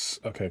fix this.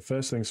 Okay,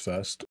 first things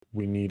first,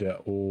 we need it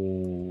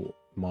all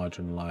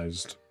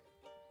marginalized,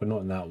 but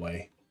not in that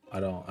way. I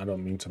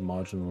don't mean to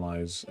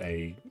marginalize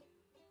a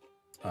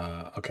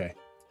okay.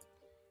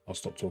 I'll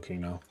stop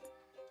talking now.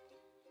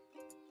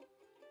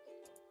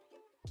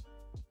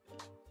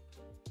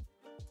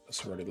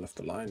 That's already left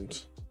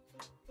aligned.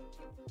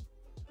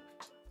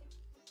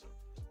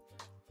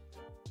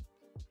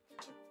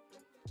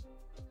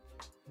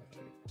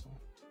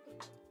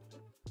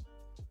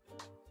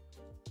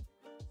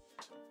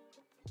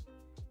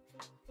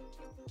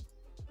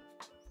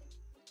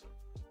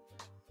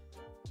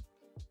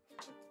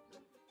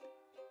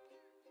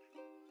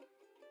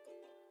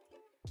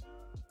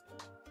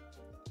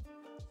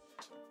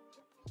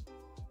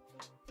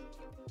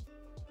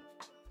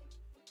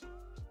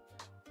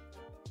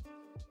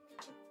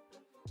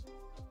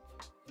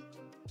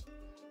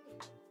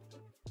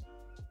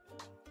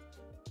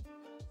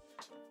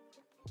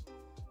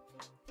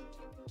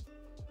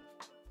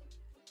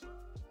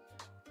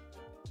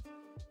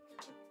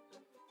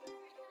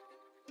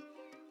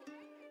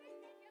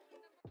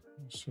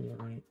 So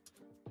right.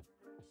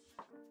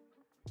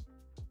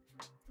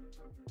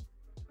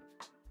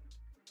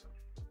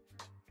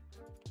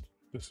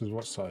 This is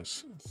what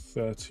size?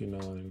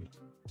 39.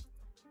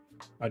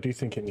 I do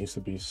think it needs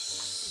to be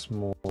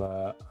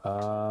smaller.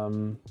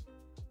 In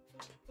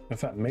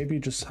fact, maybe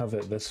just have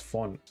it this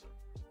font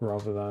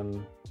rather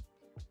than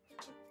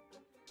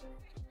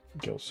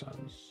Gil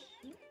Sans.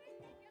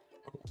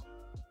 Cool.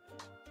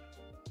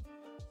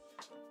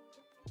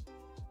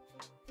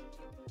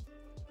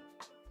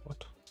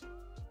 What?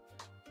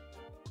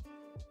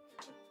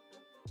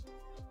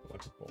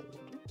 Like a bold.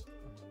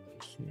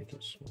 Just make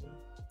it small.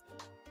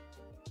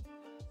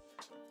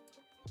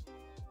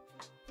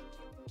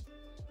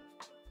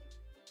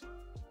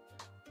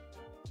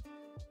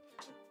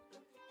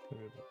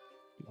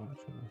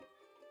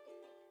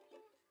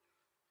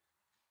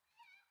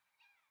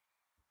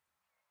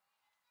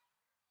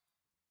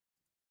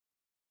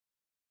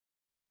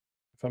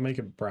 If I make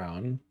it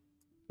brown,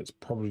 it's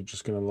probably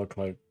just going to look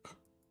like...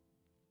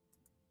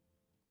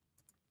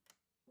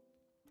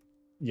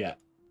 Yeah.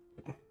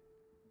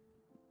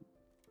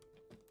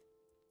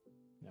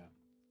 Yeah.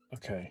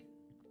 Okay.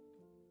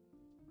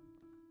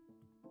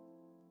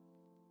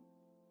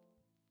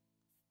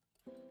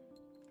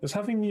 Does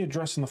having the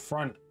address in the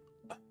front...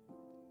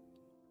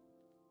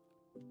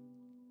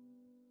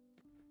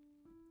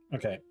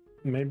 Okay,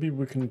 maybe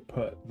we can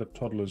put the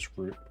toddler's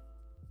group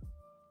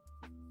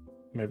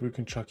Maybe we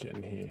can chuck it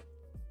in here.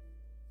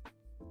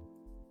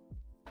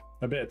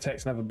 A bit of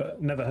text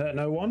never hurt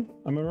no one.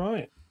 Am I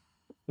right?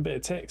 A bit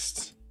of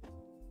text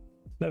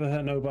never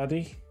hurt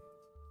nobody.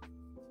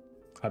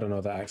 I don't know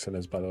what that accent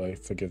is, by the way.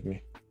 Forgive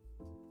me.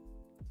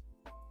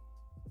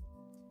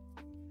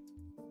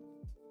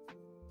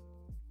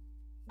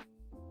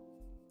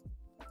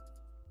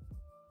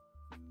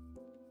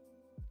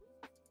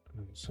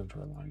 Center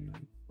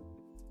alignment.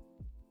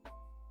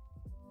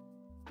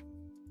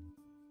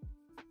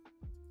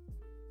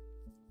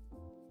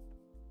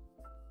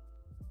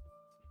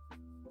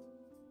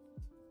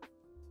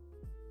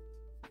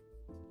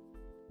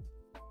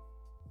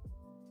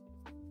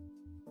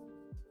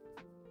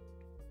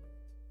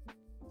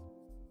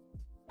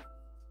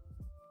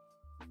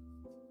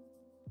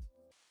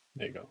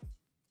 There you go.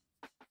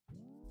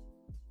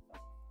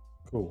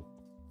 Cool.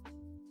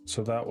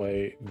 So that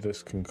way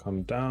this can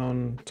come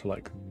down to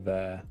like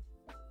there.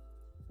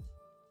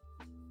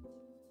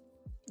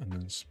 And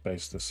then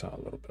space this out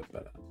a little bit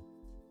better.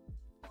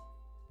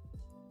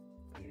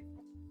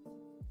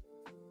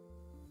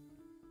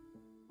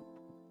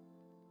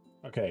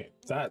 Okay,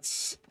 that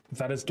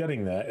is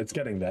getting there. It's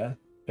getting there.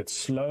 It's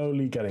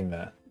slowly getting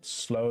there.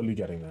 Slowly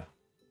getting there.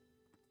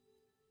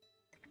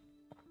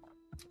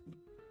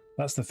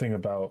 That's the thing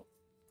about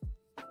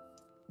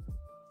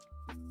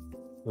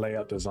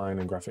layout design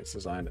and graphics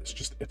design. It's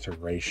just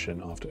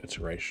iteration after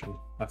iteration.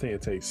 I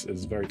think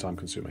it's very time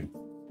consuming.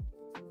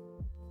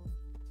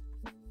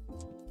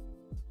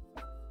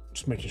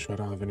 Just making sure I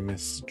don't have any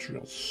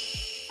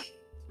messages.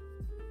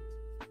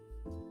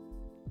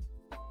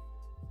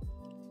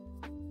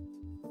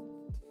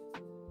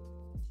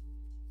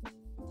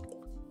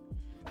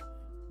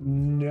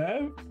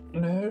 No,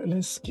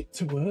 let's get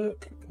to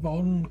work.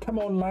 Come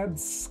on,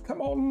 lads.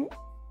 Come on.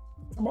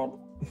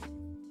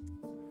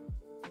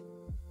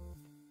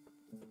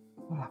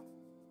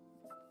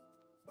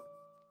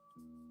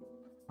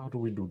 How do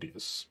we do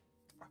this?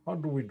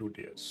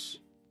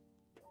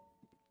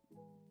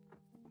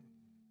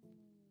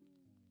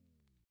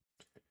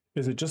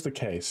 Is it just a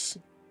case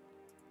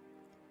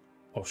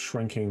of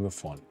shrinking the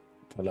font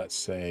to, let's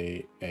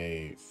say,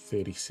 a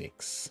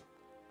 36?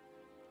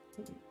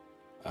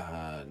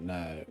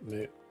 No,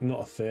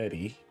 not a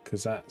 30,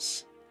 because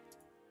that's...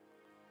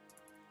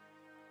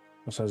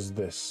 What says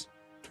this?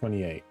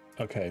 28.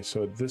 Okay,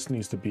 so this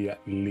needs to be at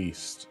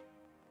least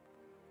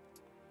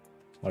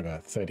like a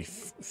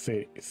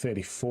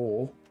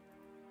 34.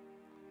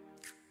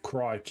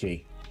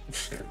 Crikey.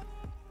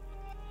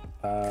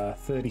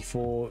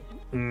 34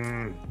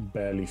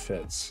 barely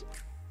fits.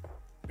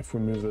 If we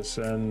move this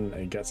in,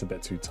 it gets a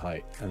bit too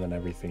tight, and then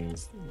it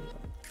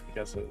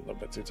gets a little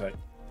bit too tight.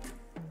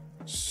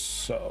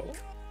 So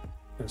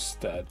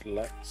instead,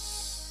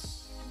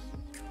 let's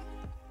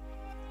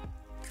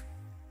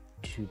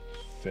do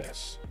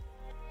this.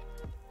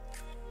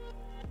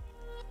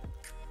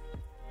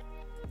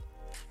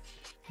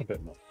 A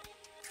bit more.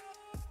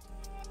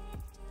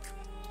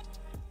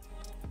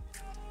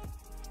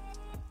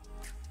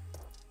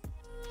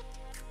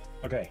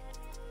 Okay.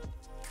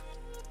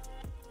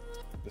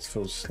 This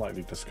feels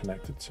slightly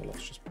disconnected, so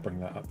let's just bring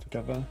that up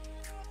together.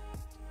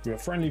 We're a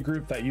friendly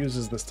group that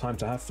uses this time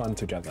to have fun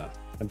together.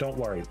 And don't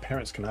worry,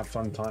 parents can have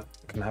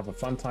a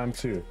fun time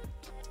too.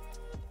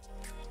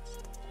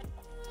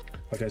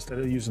 Okay, instead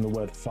of using the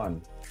word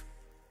fun,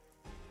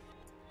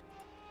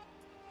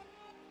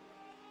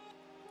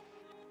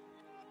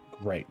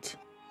 great.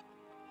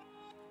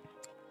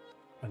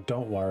 And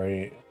don't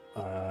worry,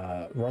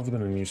 rather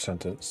than a new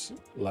sentence,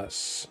 we're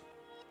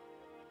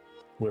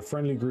a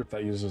friendly group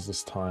that uses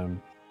this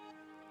time.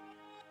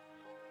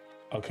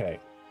 Okay,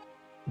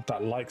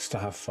 that likes to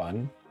have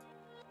fun.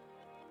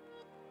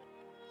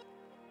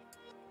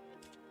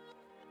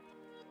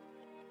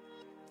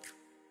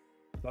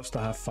 Loves to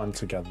have fun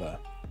together.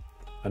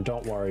 And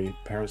don't worry,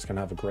 parents can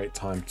have a great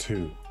time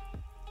too.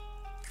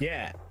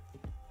 Yeah.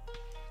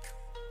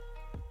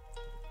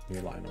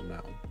 New line on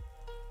that one.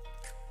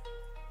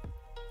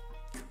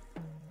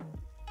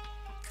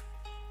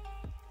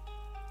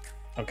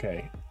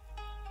 Okay.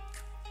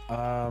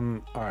 All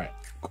right,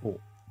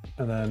 cool.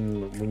 And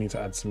then we need to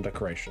add some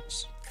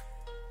decorations.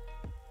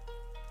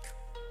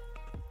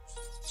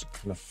 Just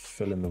kind of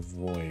fill in the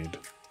void.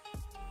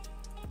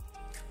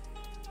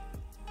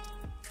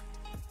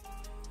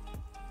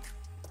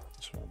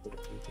 This one, but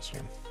this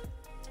one.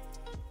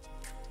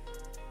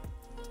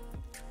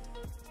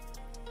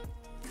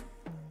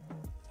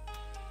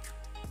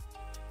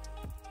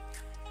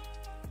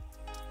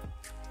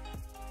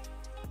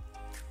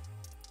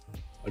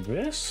 Like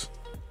this?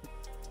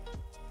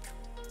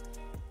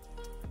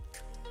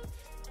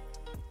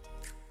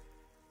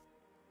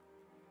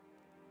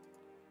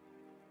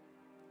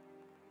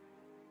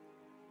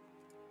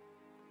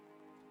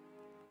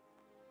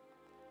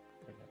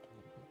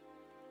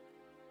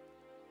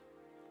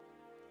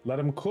 Let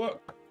him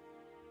cook.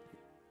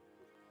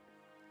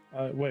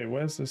 Wait,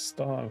 where's the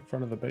star in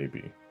front of the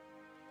baby?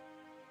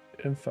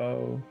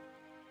 Info.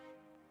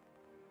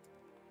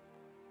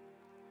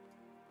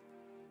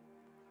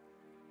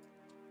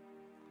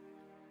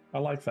 I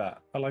like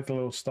that. I like the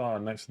little star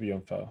next to the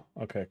info.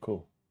 Okay,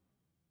 cool.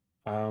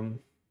 Bring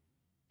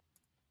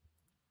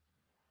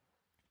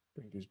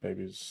these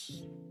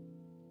babies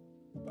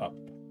up.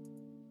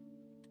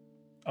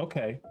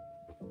 Okay,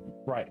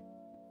 right.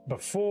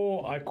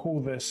 Before I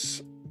call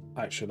this,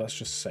 actually, let's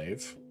just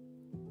save.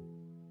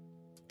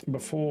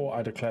 Before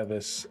I declare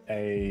this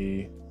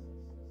a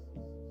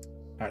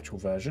actual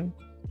version,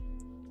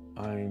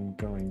 I'm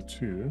going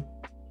to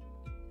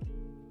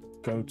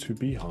go to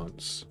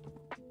Behance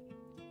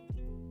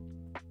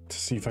to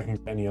see if I can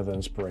get any other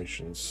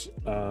inspirations.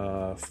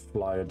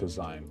 Flyer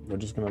design. We're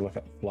just going to look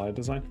at flyer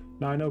design.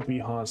 Now I know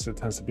Behance, it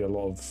tends to be a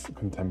lot of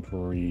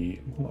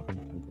contemporary, not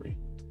contemporary,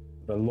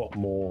 but a lot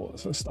more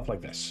stuff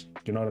like this.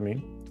 Do you know what I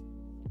mean?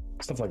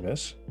 Stuff like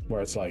this,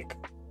 where it's like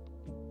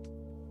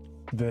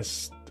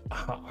this,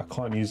 I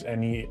can't use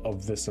any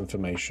of this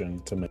information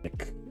to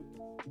make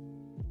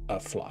a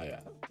flyer.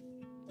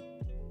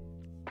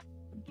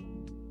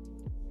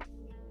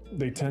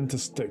 They tend to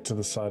stick to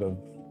the side of,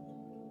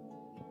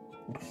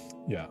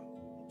 yeah.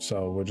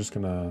 So we're just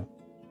gonna,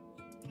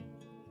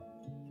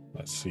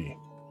 let's see.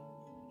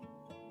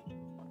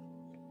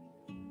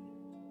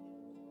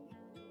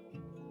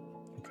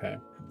 Okay,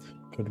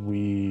 could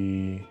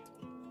we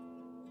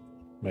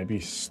maybe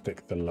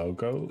stick the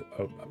logo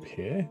up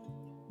here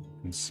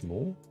in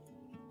small?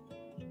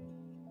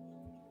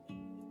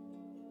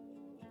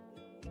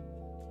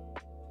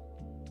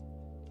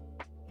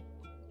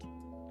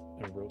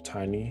 And real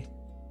tiny.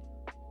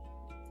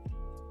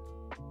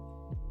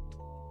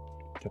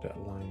 Get it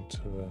aligned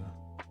to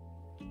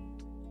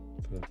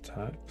the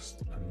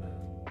text, and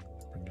then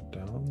bring it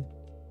down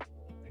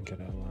and get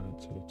it aligned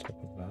to the top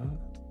of that.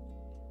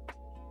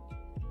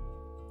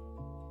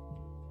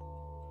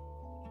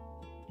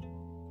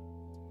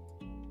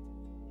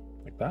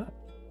 Like that.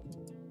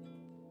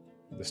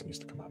 This needs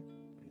to come up.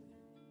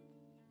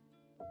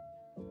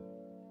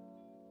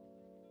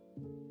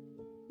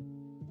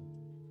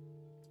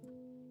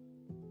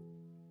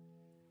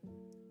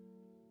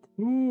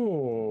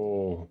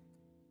 Ooh.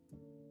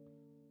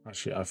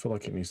 Actually, I feel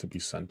like it needs to be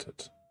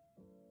centered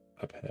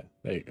up here.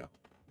 There you go.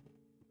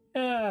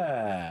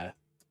 Yeah,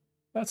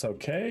 that's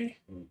okay.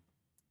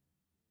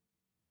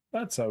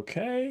 That's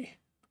okay.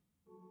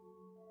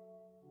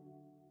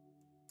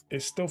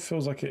 It still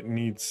feels like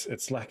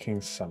it's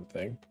lacking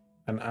something.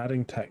 And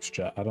adding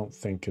texture, I don't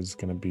think is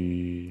going to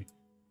be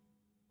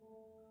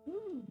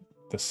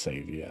the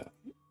savior.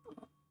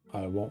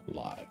 I won't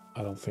lie.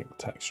 I don't think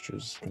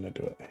texture's going to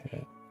do it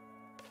here.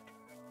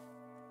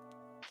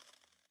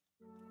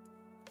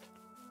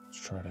 Let's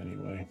try it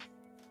anyway.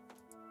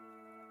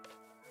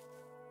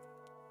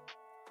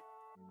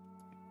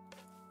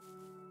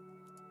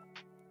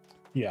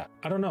 Yeah,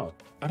 I don't know.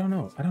 I don't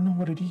know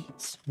what it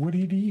is. What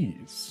it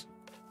is.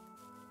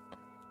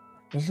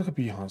 Let's look at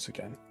Behance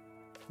again.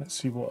 Let's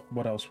see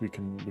what else we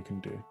can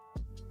do.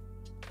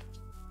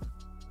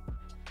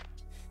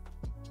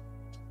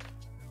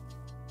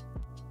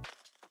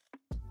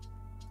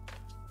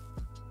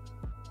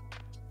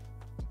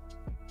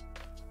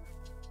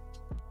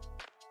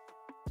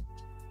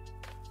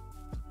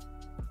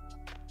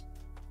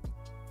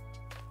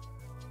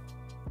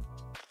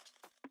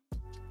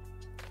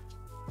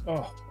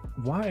 Oh,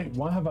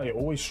 why have I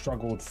always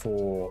struggled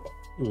for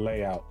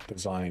layout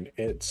design?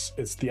 It's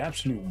the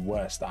absolute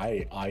worst.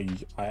 I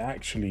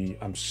actually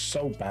I'm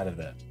so bad at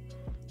it.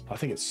 I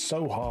think it's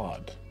so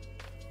hard.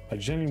 I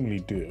genuinely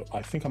do.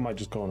 I think I might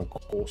just go on a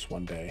course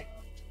one day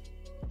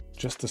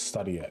just to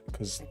study it,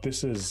 because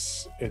this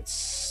is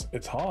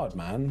it's hard,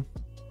 man.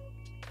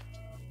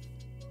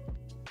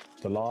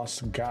 The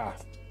last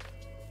gaff.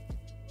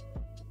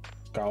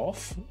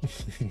 Gaof?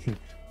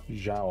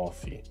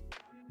 Jaofi.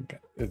 Okay.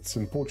 It's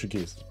in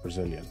Portuguese, it's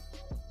Brazilian.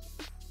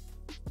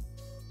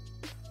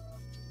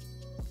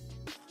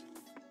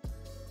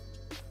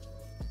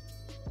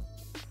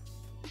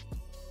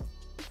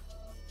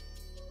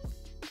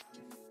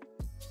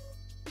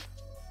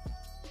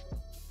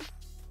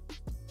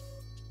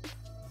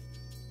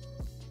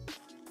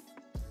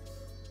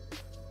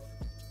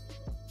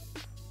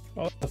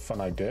 Oh, that's a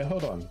fun idea.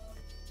 Hold on.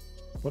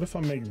 What if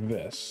I make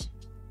this?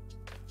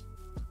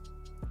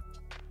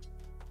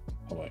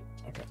 Oh, wait.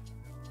 Okay.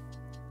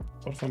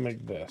 What if I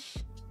make this?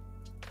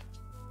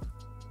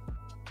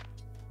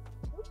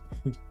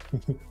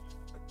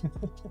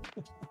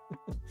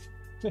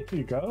 There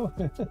you go.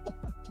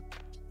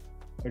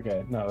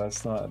 Okay, no,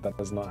 that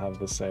does not have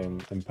the same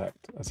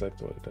impact as I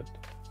thought it did.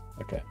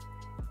 Okay.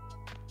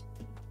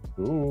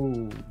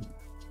 Ooh.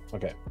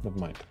 Okay, never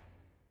mind.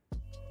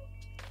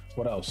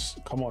 What else?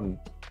 Come on.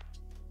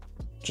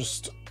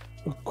 Just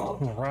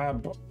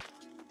grab.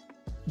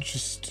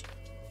 Just.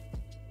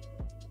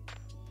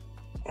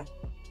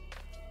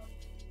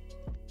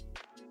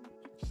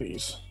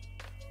 Please.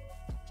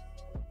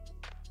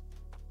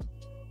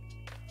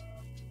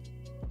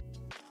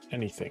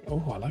 Anything.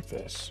 Oh, I like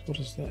this. What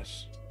is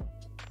this?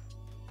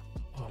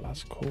 Oh,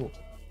 that's cool.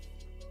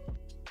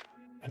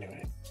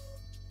 Anyway.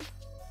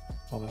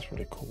 Oh, that's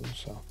really cool.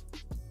 So,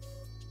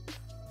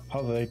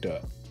 how do they do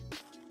it?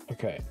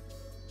 Okay.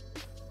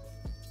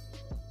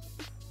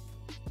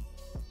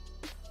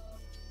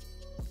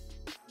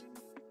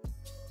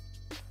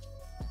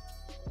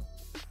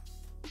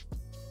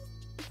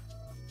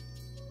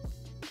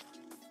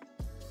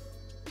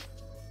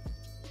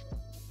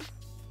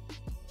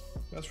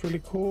 That's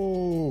really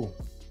cool.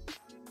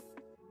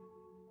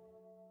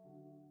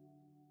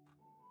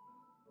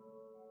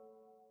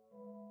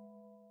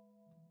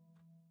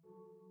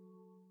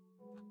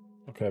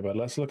 Okay, but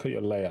let's look at your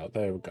layout.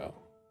 There we go.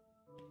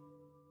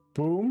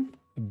 Boom,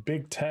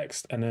 big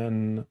text, and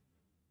then,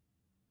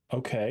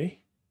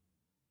 okay,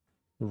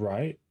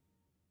 right.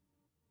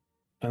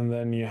 And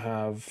then you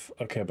have,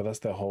 okay, but that's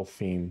their whole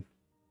theme.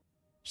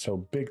 So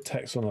big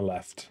text on the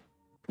left,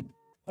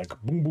 like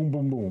boom, boom,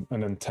 boom, boom,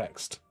 and then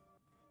text.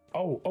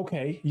 Oh,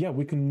 okay, yeah,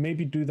 we can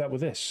maybe do that with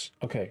this.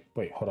 Okay,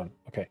 wait, hold on.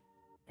 Okay,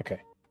 okay,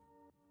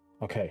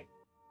 okay.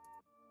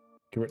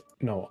 Get rid,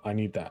 no, I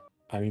need that.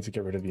 I need to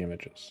get rid of the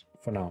images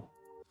for now.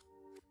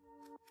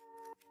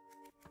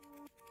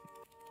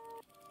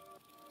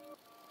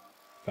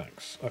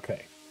 Thanks.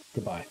 Okay.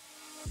 Goodbye.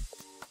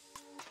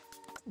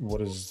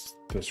 What is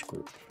this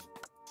group?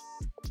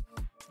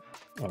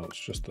 Oh, it's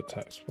just the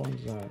text. What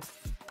is that?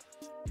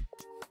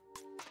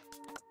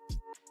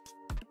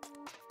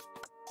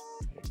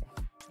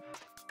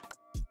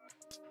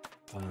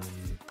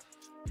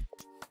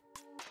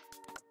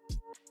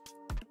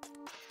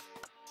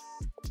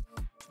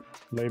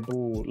 There you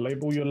go.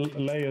 Label your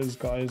layers,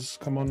 guys.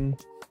 Come on.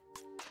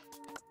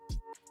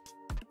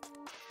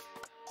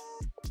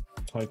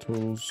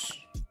 Titles.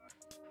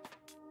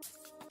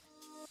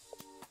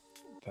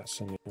 That's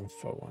in the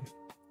info one.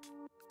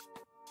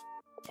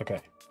 Okay.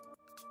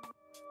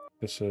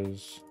 This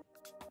is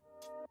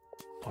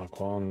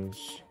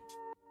icons.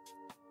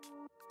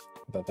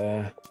 They're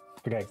there.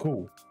 Okay,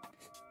 cool.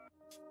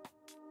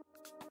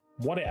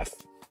 What if?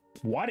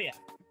 What if?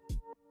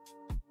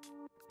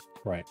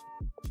 Right.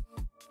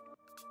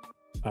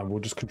 And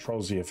we'll just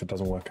Control Z if it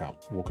doesn't work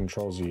out. We'll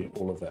Control Z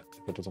all of it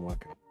if it doesn't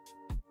work out.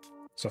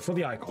 So for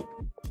the icon,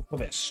 for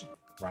this,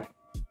 right,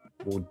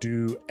 we'll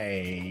do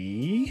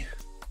a...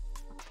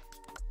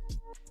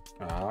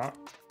 there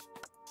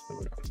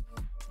we go.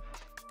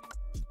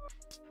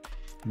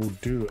 We'll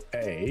do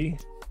a...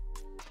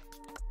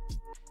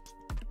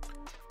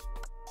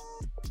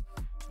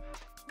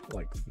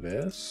 like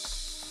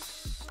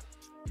this.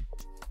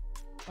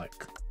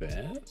 Like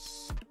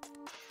this.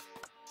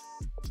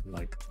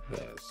 Like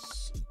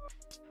this.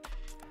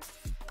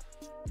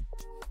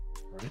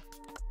 Right?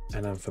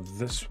 And then for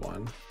this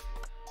one,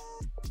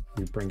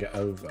 we bring it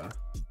over,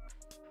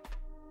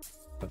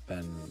 but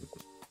then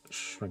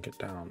shrink it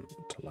down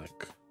to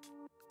like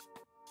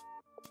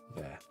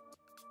there.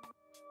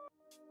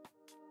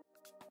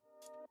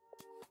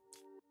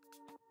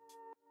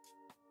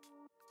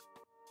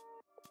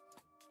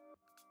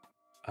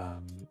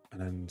 And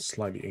then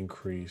slightly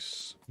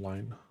increase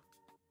line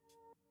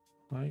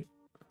height.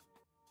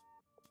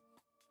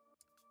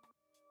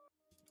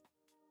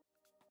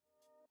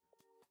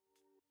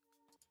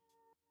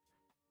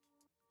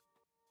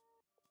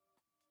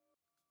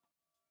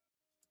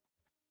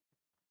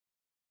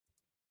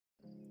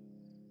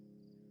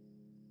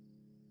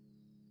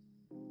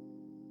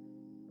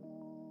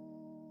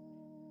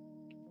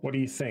 What do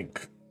you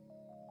think?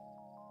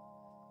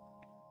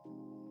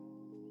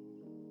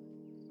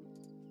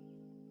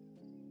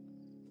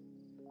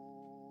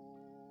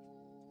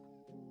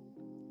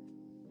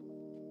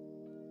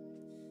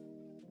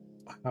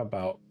 How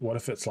about, what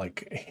if it's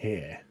like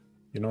here?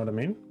 You know what I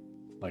mean?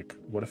 Like,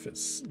 what if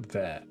it's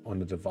there on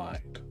the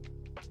divide?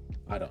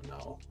 I don't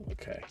know.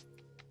 Okay.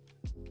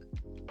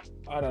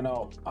 I don't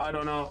know. I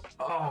don't know.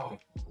 Oh.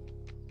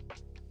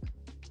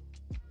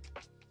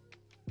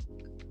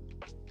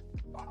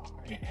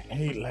 I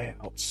hate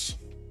layouts.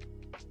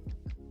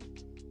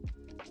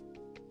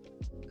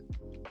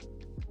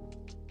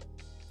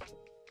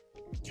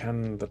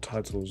 Can the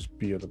titles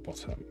be at the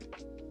bottom?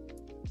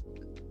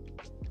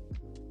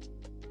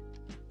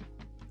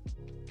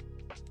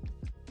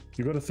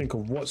 You got to think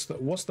of what's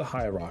the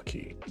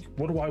hierarchy?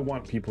 What do I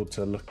want people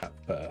to look at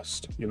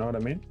first? You know what I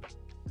mean?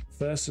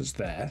 First it's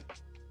there,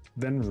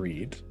 then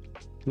read,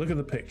 look at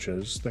the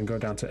pictures, then go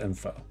down to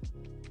info.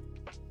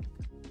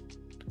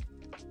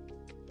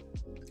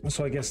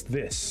 So I guess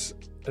this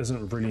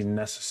isn't really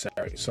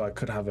necessary, so I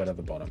could have it at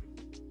the bottom.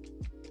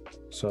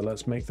 So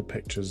let's make the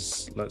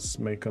pictures, let's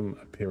make them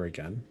appear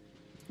again.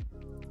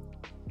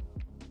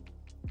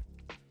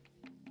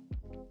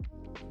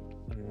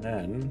 And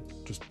then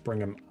just bring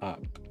them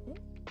up.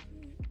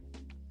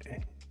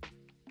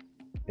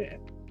 Here.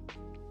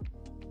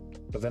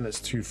 But then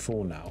it's too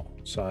full now,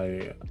 so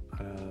I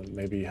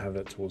maybe have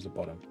it towards the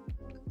bottom.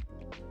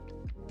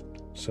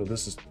 So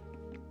this is...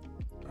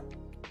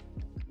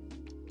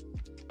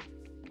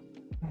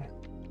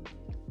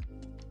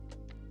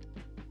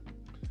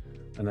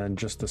 And then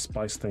just to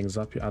spice things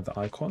up, you add the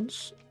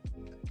icons.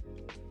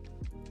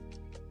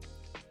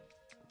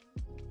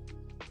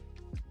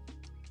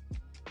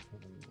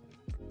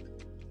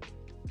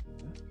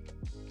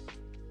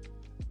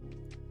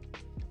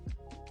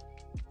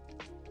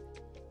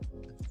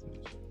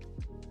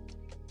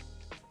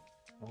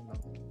 Oh no.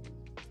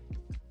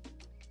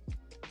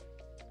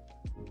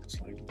 It's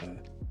like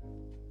that.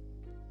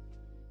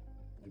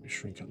 Maybe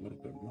shrink it a little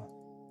bit more.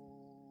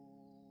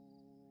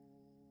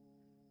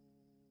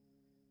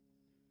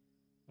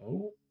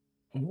 Oh,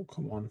 Oh,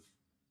 come on.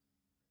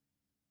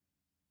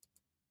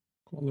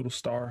 Come on, little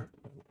star.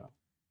 There we go.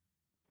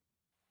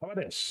 How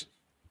about this?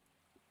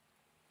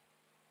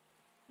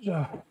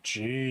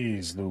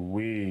 Jeez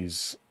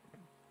Louise.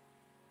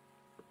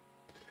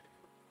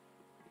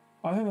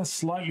 I think that's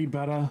slightly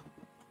better.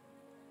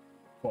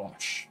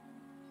 Gosh.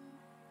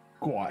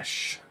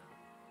 Gosh.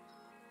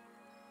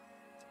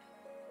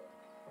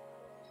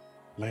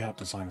 Layout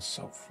design is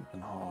so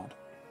flipping hard.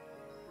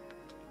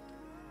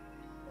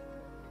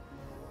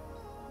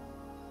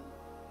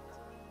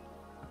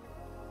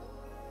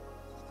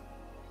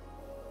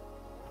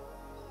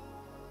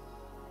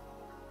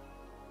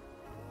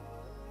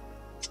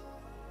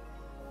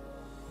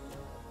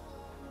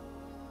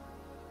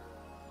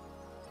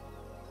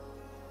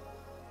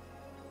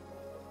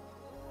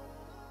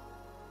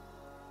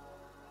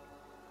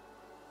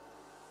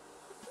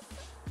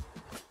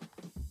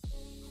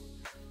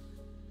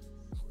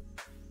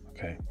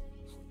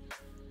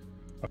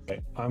 Okay,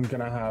 I'm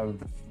gonna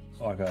have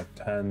like a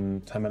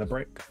 10-minute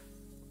break.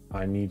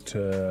 I need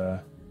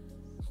to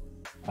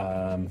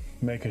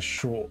make a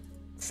short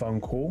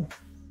phone call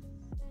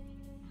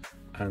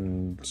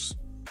and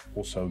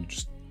also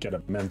just get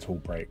a mental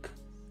break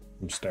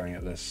from staring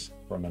at this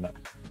for a minute.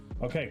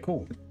 Okay,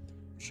 cool.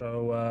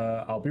 So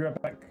I'll be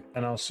right back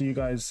and I'll see you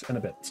guys in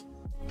a bit.